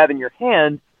cards you have in your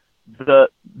hand, the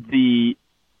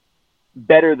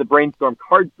better the Brainstorm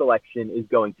card selection is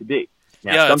going to be.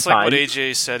 Now, yeah, that's like what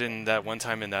AJ said in that one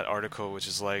time in that article, which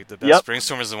is like the best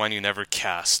Brainstorm is the one you never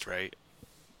cast, right?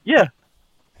 Yeah.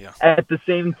 At the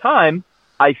same time,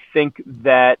 I think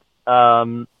that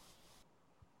that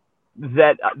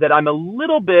I'm a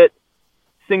little bit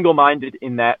single-minded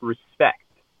in that respect,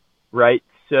 right?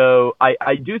 So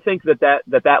I do think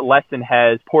that lesson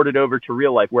has ported over to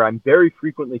real life, where I'm very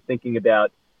frequently thinking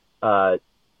about,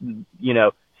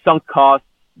 sunk costs,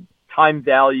 time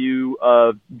value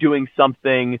of doing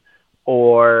something,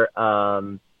 or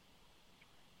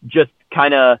just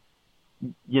kind of,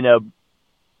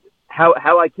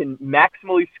 how I can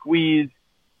maximally squeeze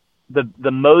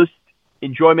the most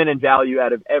enjoyment and value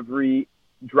out of every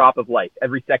drop of life,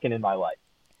 every second in my life.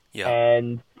 Yeah.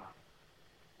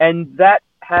 And that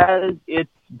has its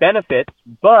benefits,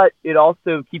 but it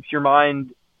also keeps your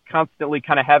mind constantly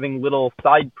kind of having little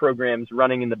side programs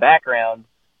running in the background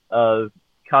of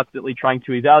constantly trying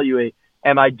to evaluate,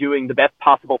 am I doing the best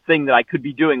possible thing that I could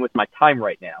be doing with my time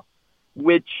right now,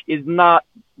 which is not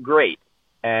great.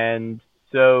 And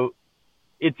so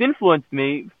it's influenced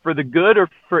me for the good or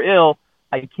for ill.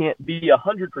 I can't be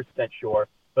 100% sure,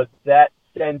 but that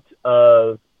sense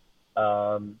of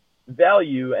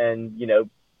value, and you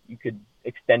could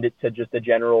extend it to just a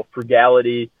general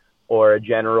frugality or a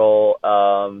general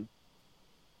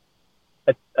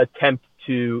attempt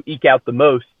to eke out the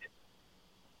most,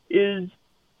 is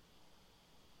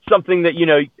something that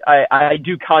I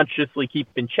do consciously keep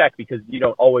in check, because you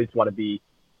don't always want to be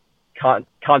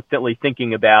constantly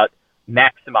thinking about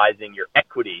maximizing your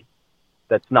equity.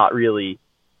 That's not really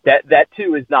that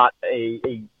too is not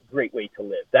a great way to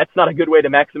live. That's not a good way to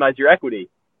maximize your equity.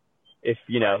 If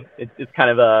it's kind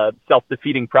of a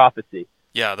self-defeating prophecy.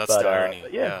 Yeah, that's the irony.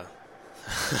 Yeah.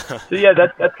 So yeah,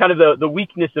 that's kind of the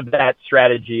weakness of that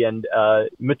strategy, and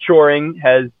maturing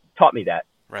has taught me that.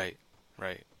 Right.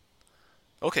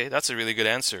 Okay, that's a really good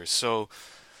answer. So,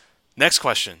 next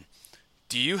question.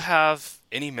 Do you have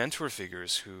any mentor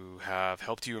figures who have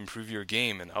helped you improve your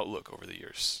game and outlook over the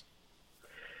years?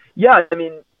 Yeah, I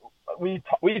mean, we've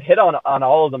hit on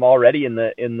all of them already in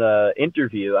the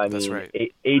interview. That's right.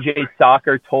 AJ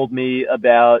Soccer gave me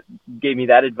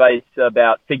that advice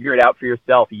about figure it out for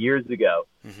yourself years ago.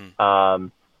 Mm-hmm.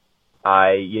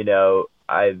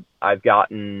 I've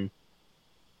gotten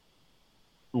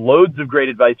loads of great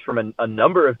advice from a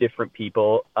number of different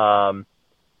people. I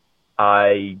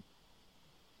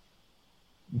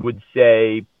would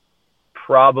say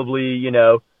probably,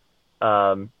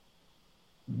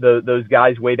 those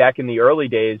guys way back in the early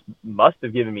days must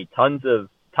have given me tons of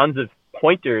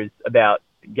pointers about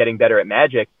getting better at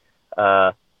Magic.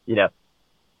 I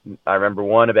remember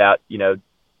one about,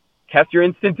 cast your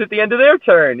instants at the end of their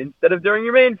turn instead of during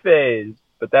your main phase.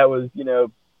 But that was,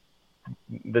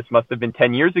 this must have been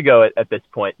 10 years ago at this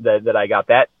point that I got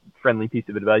that friendly piece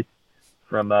of advice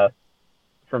from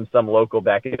some local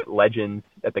back at Legends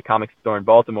at the comic store in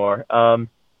Baltimore. I'm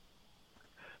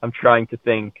trying to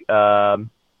think.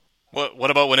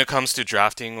 What about when it comes to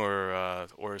drafting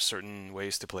or certain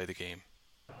ways to play the game?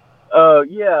 Oh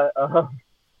yeah.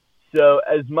 So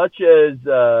as much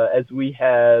as we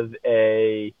have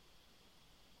a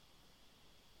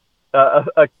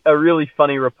really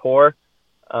funny rapport,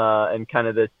 and kind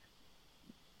of this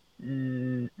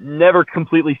never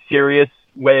completely serious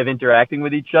way of interacting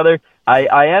with each other,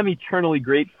 I am eternally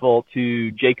grateful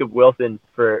to Jacob Wilson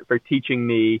for teaching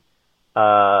me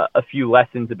a few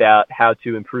lessons about how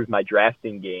to improve my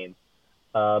drafting game.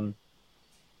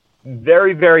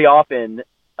 Very, very often,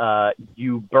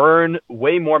 you burn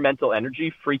way more mental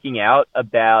energy freaking out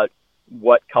about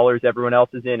what colors everyone else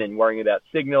is in and worrying about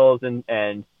signals,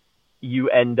 and you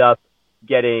end up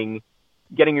getting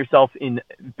yourself in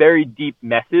very deep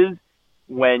messes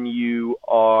when you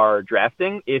are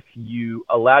drafting if you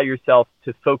allow yourself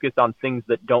to focus on things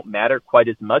that don't matter quite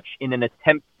as much in an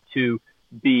attempt to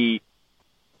be,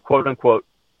 quote unquote,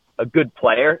 a good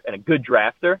player and a good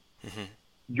drafter. Mm-hmm.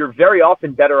 You're very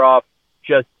often better off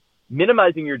just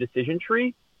minimizing your decision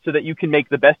tree so that you can make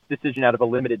the best decision out of a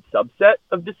limited subset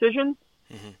of decisions.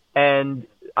 Mm-hmm. And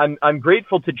I'm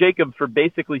grateful to Jacob for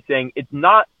basically saying it's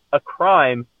not a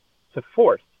crime to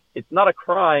force. It's not a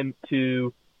crime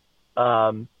to,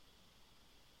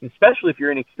 especially if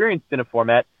you're inexperienced in a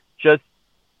format, just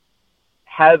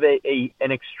have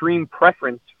an extreme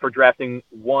preference for drafting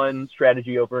one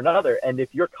strategy over another. And if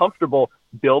you're comfortable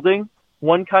building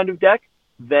one kind of deck,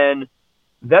 then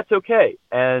that's okay.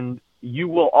 And you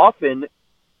will often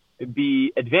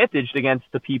be advantaged against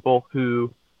the people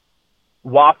who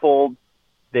waffled,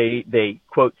 they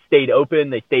quote, stayed open,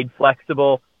 they stayed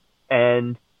flexible,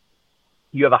 and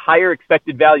you have a higher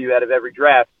expected value out of every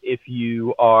draft if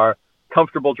you are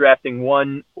comfortable drafting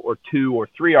one or two or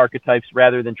three archetypes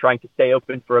rather than trying to stay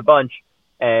open for a bunch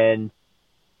and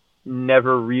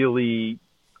never really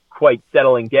quite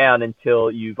settling down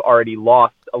until you've already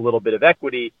lost a little bit of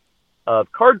equity of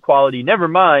card quality. Never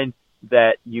mind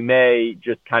that you may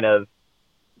just kind of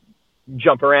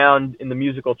jump around in the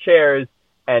musical chairs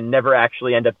and never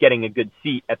actually end up getting a good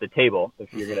seat at the table,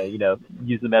 if you're going to,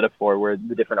 use the metaphor where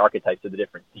the different archetypes are the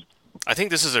different seats. I think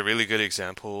this is a really good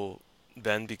example,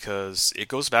 Ben, because it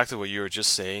goes back to what you were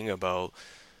just saying about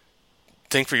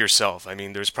think for yourself. I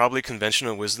mean, there's probably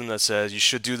conventional wisdom that says you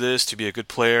should do this to be a good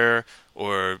player,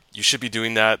 or you should be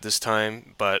doing that this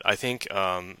time. But I think,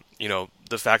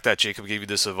 the fact that Jacob gave you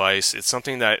this advice, it's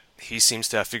something that he seems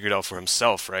to have figured out for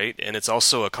himself, right? And it's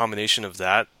also a combination of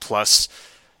that plus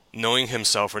knowing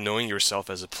himself or knowing yourself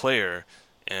as a player,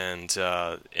 and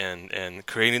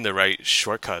creating the right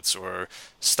shortcuts or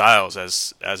styles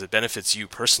as it benefits you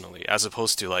personally, as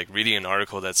opposed to like reading an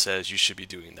article that says you should be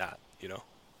doing that, you know?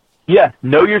 Yeah,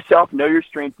 know yourself, know your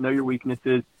strengths, know your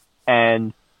weaknesses,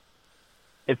 and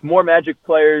if more Magic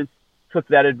players took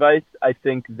that advice, I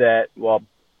think that, well,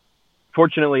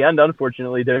 fortunately and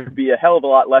unfortunately, there'd be a hell of a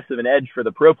lot less of an edge for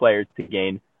the pro players to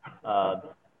gain.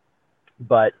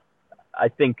 But I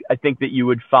think that you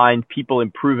would find people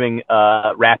improving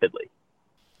rapidly.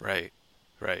 Right,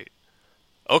 right.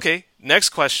 Okay, next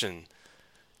question.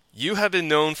 You have been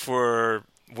known for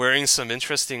wearing some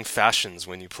interesting fashions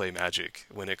when you play Magic,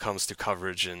 when it comes to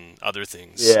coverage and other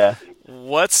things. Yeah.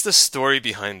 What's the story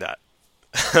behind that?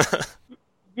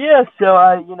 Yeah,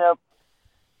 so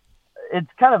it's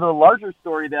kind of a larger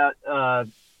story that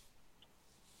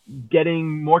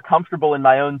getting more comfortable in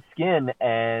my own skin,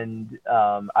 and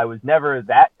I was never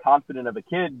that confident of a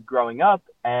kid growing up,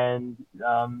 and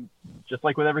just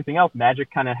like with everything else,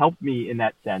 Magic kind of helped me in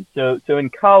that sense. So in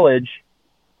college,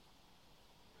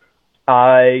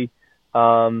 I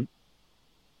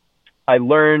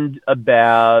learned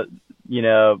about,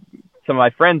 some of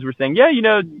my friends were saying, yeah,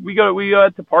 we go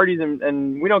out to parties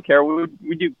and we don't care. We'll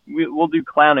do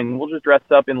clowning. We'll just dress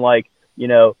up in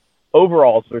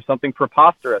overalls or something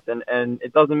preposterous, and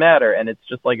it doesn't matter. And it's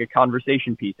just like a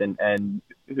conversation piece, and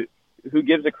who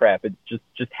gives a crap? It's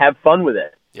just have fun with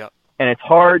it. Yeah. And it's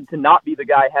hard to not be the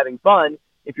guy having fun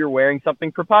if you're wearing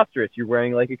something preposterous. You're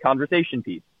wearing like a conversation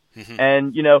piece. Mm-hmm.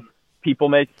 And, people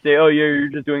may say, oh, you're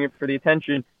just doing it for the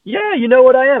attention. Yeah, you know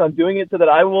what I am. I'm doing it so that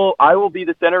I will be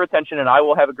the center of attention and I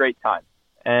will have a great time.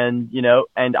 And,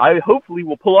 and I hopefully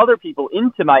will pull other people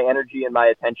into my energy and my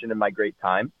attention and my great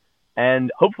time,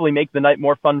 and hopefully make the night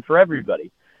more fun for everybody.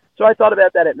 So I thought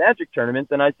about that at Magic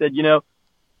tournaments, and I said,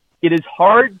 it is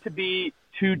hard to be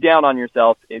too down on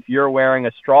yourself if you're wearing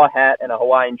a straw hat and a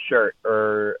Hawaiian shirt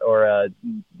or a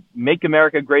Make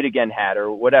America Great Again hat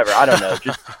or whatever. I don't know,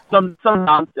 just some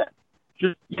nonsense.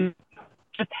 Just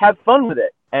have fun with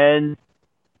it. And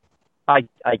I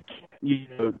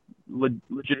can't,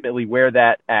 legitimately wear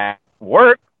that at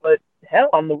work, but hell,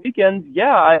 on the weekends,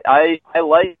 yeah, I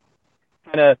like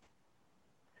kind of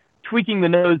tweaking the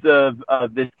nose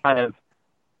of this kind of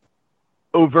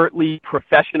overtly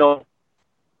professional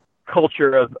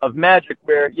culture of Magic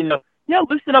where,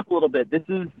 loosen up a little bit. This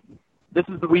is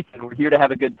the weekend. We're here to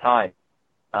have a good time.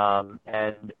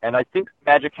 And I think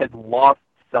Magic has lost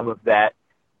some of that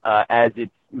as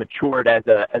it's matured as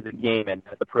a game and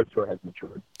as the Pro Tour has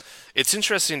matured. It's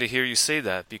interesting to hear you say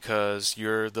that, because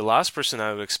you're the last person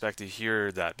I would expect to hear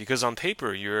that, because on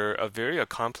paper you're a very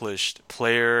accomplished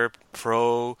player,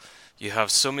 pro. You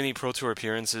have so many Pro Tour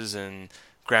appearances and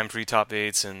Grand Prix top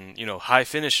 8s and high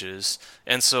finishes,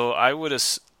 and so I would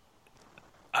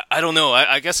I don't know,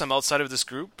 I guess I'm outside of this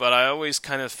group, but I always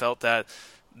kind of felt that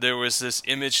there was this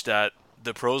image that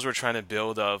the pros were trying to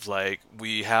build of like,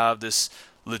 we have this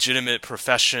legitimate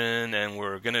profession and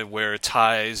we're going to wear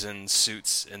ties and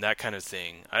suits and that kind of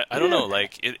thing. I don't know,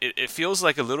 like it feels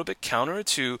like a little bit counter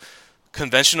to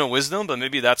conventional wisdom, but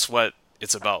maybe that's what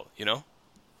it's about,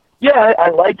 Yeah, I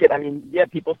like it. I mean, yeah,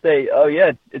 people say, oh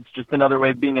yeah, it's just another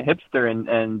way of being a hipster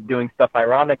and doing stuff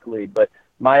ironically. But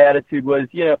my attitude was,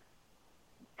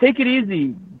 take it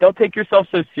easy. Don't take yourself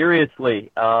so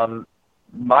seriously.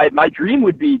 My dream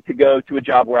would be to go to a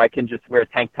job where I can just wear a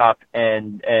tank top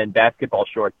and basketball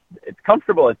shorts. It's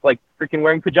comfortable. It's like freaking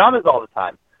wearing pajamas all the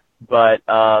time. But,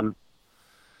 I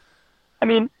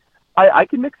mean, I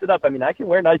can mix it up. I mean, I can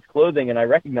wear nice clothing, and I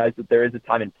recognize that there is a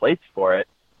time and place for it.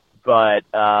 But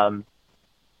I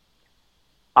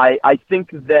think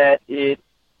that it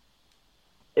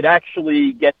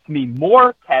actually gets me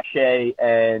more cachet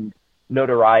and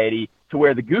notoriety to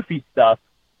wear the goofy stuff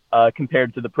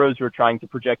compared to the pros who are trying to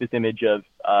project this image of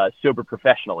sober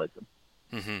professionalism.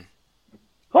 Mm-hmm.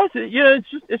 Plus,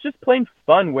 it's just plain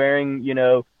fun wearing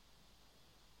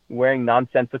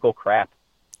nonsensical crap.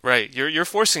 Right, you're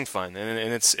forcing fun,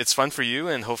 and it's fun for you,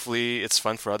 and hopefully it's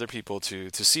fun for other people to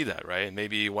see that, right?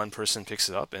 Maybe one person picks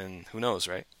it up, and who knows,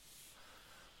 right?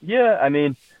 Yeah, I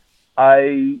mean,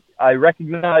 I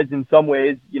recognize in some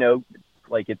ways,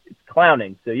 like it's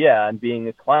clowning. So yeah, I'm being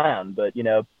a clown, but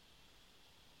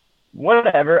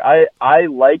whatever. I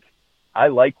like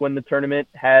when the tournament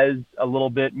has a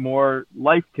little bit more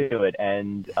life to it,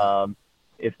 and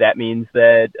if that means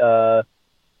that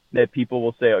that people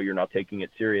will say, "Oh, you're not taking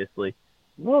it seriously."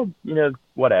 Well,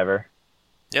 whatever.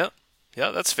 Yeah,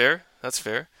 yeah, that's fair. That's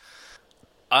fair.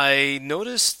 I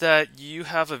noticed that you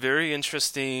have a very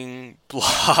interesting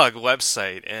blog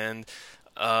website and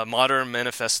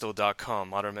modernmanifesto.com,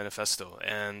 Modern Manifesto.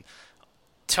 And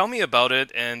tell me about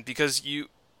it. And because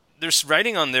there's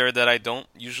writing on there that I don't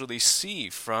usually see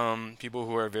from people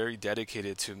who are very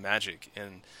dedicated to magic.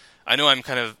 And I know I'm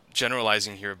kind of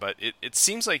generalizing here, but it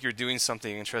seems like you're doing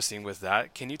something interesting with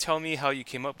that. Can you tell me how you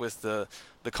came up with the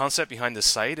concept behind the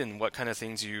site and what kind of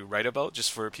things you write about,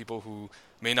 just for people who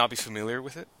may not be familiar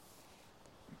with it?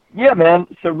 Yeah, man.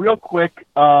 So real quick,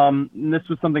 this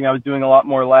was something I was doing a lot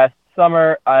more last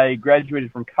summer. I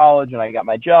graduated from college and I got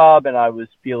my job, and I was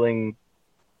feeling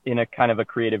in a kind of a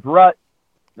creative rut.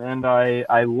 And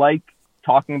I like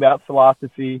talking about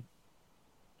philosophy,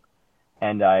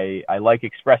 and I like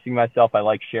expressing myself. I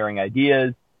like sharing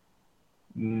ideas.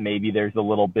 Maybe there's a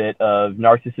little bit of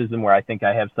narcissism where I think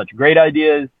I have such great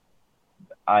ideas.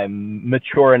 I'm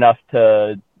mature enough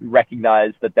to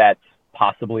recognize that that's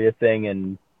possibly a thing,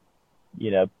 and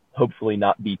hopefully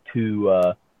not be too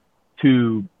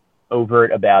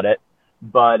overt about it.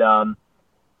 But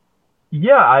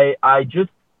yeah,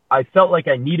 I felt like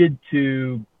I needed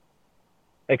to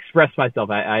express myself.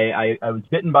 I was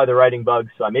bitten by the writing bug,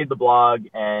 so I made the blog,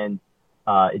 and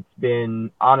it's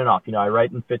been on and off. I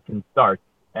write in fits and starts,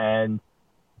 and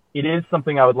it is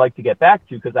something I would like to get back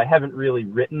to because I haven't really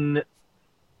written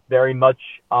very much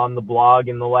on the blog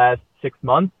in the last 6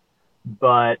 months.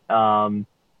 But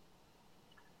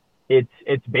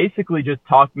it's basically just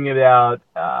talking about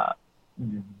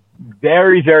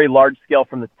very, very large scale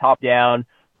from the top down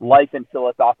life and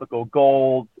philosophical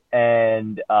goals,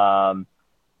 and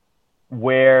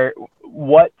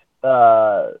what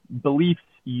beliefs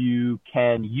you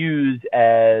can use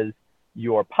as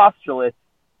your postulates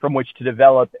from which to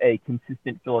develop a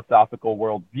consistent philosophical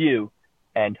worldview,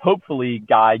 and hopefully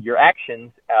guide your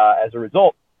actions as a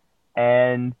result.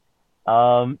 And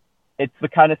it's the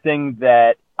kind of thing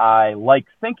that I like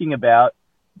thinking about,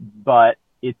 but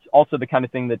it's also the kind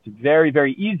of thing that's very,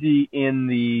 very easy in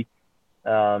the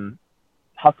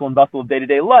hustle and bustle of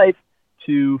day-to-day life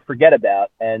to forget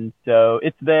about. And so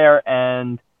it's there,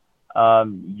 and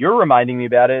you're reminding me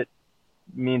about it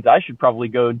means I should probably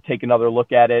go take another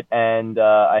look at it. And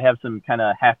I have some kind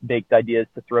of half-baked ideas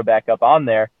to throw back up on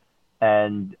there.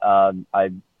 And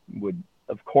I would,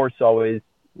 of course, always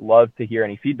love to hear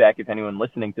any feedback. If anyone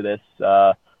listening to this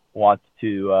wants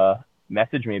to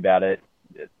message me about it,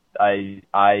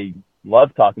 I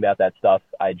love talking about that stuff.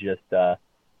 I just,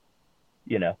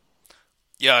 you know.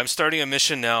 Yeah, I'm starting a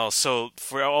mission now. So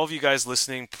for all of you guys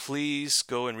listening, please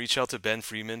go and reach out to Ben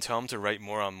Freeman. Tell him to write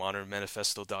more on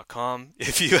modernmanifesto.com.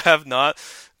 If you have not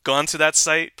gone to that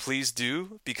site, please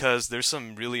do, because there's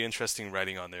some really interesting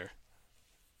writing on there.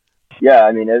 Yeah,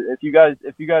 I mean, if you guys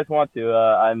want to,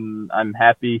 I'm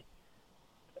happy.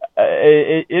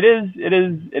 It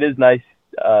is nice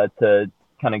to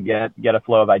kind of get a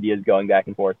flow of ideas going back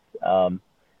and forth.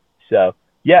 So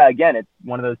yeah, again, it's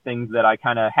one of those things that I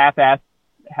kind of half-assed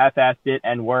it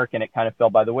and work, and it kind of fell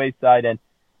by the wayside. And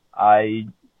I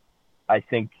I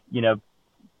think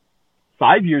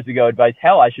 5 years ago advice,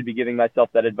 hell, I should be giving myself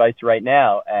that advice right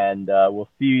now. And we'll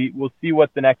see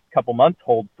what the next couple months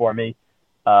hold for me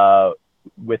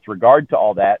with regard to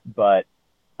all that. But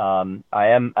I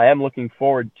am looking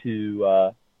forward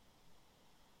to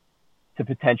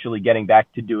potentially getting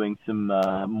back to doing some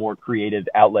more creative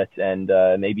outlets, and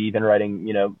maybe even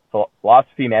writing,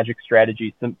 philosophy, magic,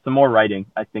 strategy, some more writing.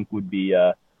 I think would be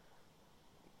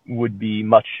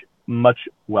much much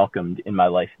welcomed in my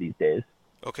life these days.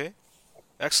 Okay,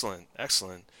 excellent,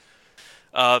 excellent.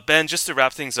 Ben, just to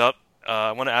wrap things up,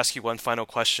 I want to ask you one final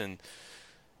question.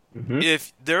 Hmm.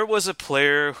 If there was a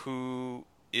player who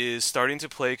is starting to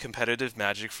play competitive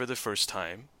Magic for the first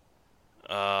time,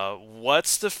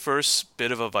 what's the first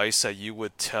bit of advice that you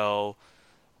would tell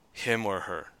him or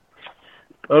her?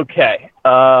 Okay.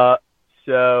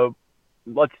 So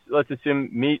let's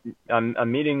assume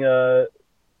I'm meeting a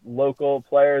local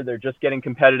player. They're just getting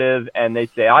competitive, and they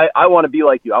say, I want to be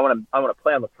like you. I want to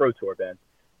play on the pro tour, Ben.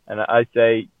 And I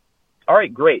say, all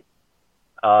right, great.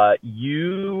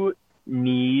 You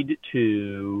need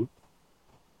to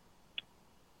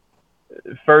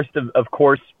first, of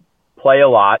course, play a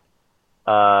lot,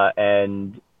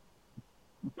 and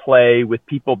play with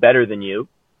people better than you,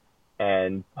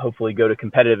 and hopefully go to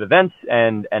competitive events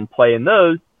and play in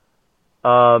those.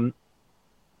 Um,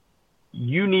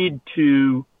 you need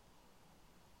to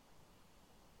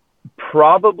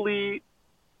probably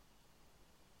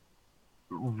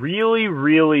really,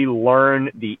 really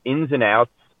learn the ins and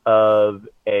outs of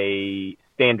a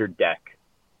standard deck,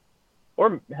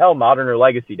 or hell, modern or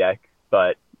legacy deck.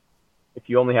 But if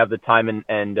you only have the time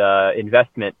and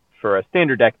investment for a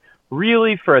standard deck,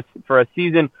 really for a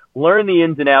season, learn the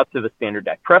ins and outs of a standard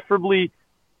deck, preferably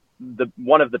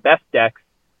one of the best decks,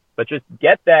 but just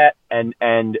get that and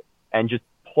just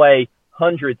play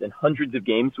hundreds and hundreds of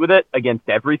games with it against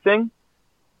everything,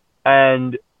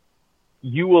 and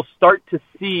you will start to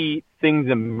see things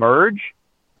emerge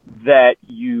that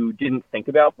you didn't think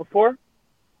about before,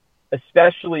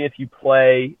 especially if you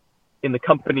play in the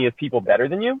company of people better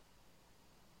than you.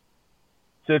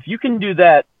 So if you can do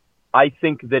that, I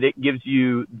think that it gives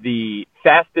you the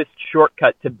fastest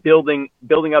shortcut to building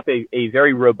up a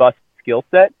very robust skill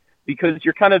set, because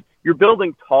you're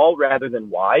building tall rather than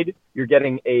wide. You're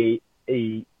getting a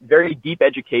very deep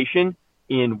education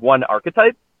in one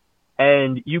archetype,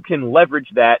 and you can leverage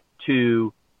that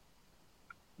to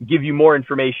give you more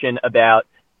information about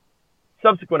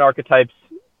subsequent archetypes,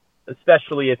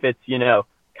 especially if it's,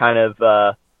 kind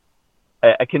of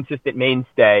a consistent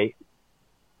mainstay,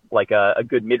 like a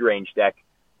good mid-range deck.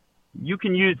 You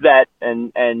can use that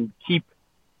and keep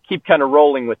kind of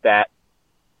rolling with that.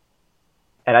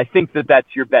 And I think that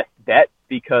that's your best bet,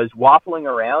 because waffling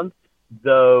around,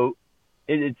 though,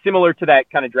 it's similar to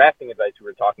that kind of drafting advice we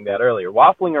were talking about earlier.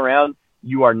 Waffling around,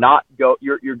 you're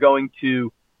going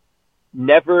to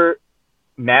never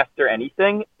master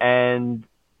anything, and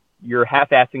you're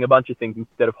half-assing a bunch of things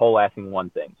instead of whole-assing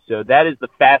one thing. So that is the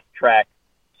fast track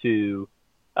to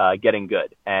getting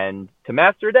good. And to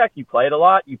master a deck, you play it a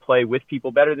lot. You play with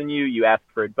people better than you. You ask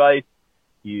for advice.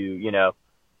 You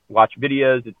watch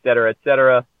videos, et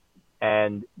cetera,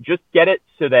 and just get it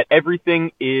so that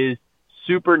everything is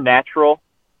super natural,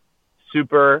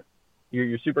 you're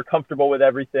super comfortable with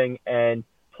everything, and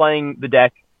playing the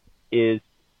deck is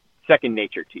second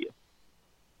nature to you.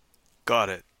 Got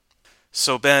it.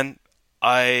 So Ben,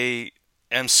 I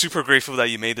am super grateful that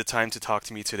you made the time to talk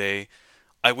to me today.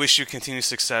 I wish you continued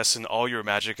success in all your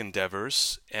Magic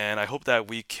endeavors, and I hope that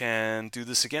we can do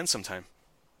this again sometime.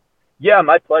 Yeah,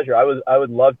 my pleasure. I would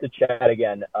love to chat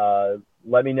again.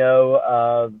 Let me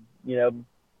know,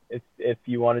 if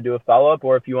you want to do a follow-up,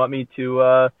 or if you want me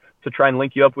to try and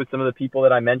link you up with some of the people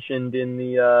that I mentioned in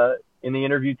the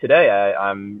interview today.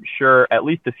 I'm sure at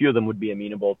least a few of them would be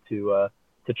amenable to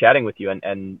chatting with you,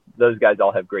 and those guys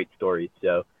all have great stories.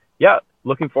 So yeah,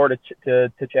 looking forward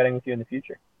to chatting with you in the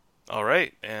future. All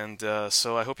right, and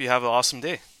so I hope you have an awesome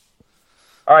day.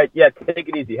 All right, yeah, take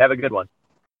it easy. Have a good one.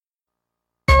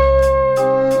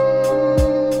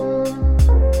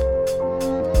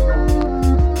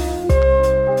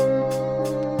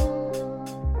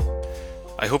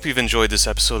 I hope you've enjoyed this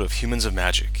episode of Humans of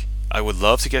Magic. I would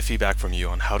love to get feedback from you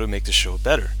on how to make the show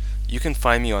better. You can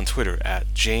find me on Twitter at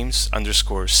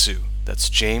James_Sue. That's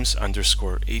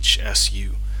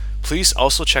James_HSU. Please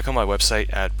also check out my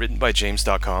website at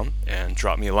writtenbyjames.com and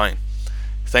drop me a line.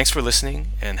 Thanks for listening,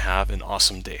 and have an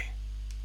awesome day.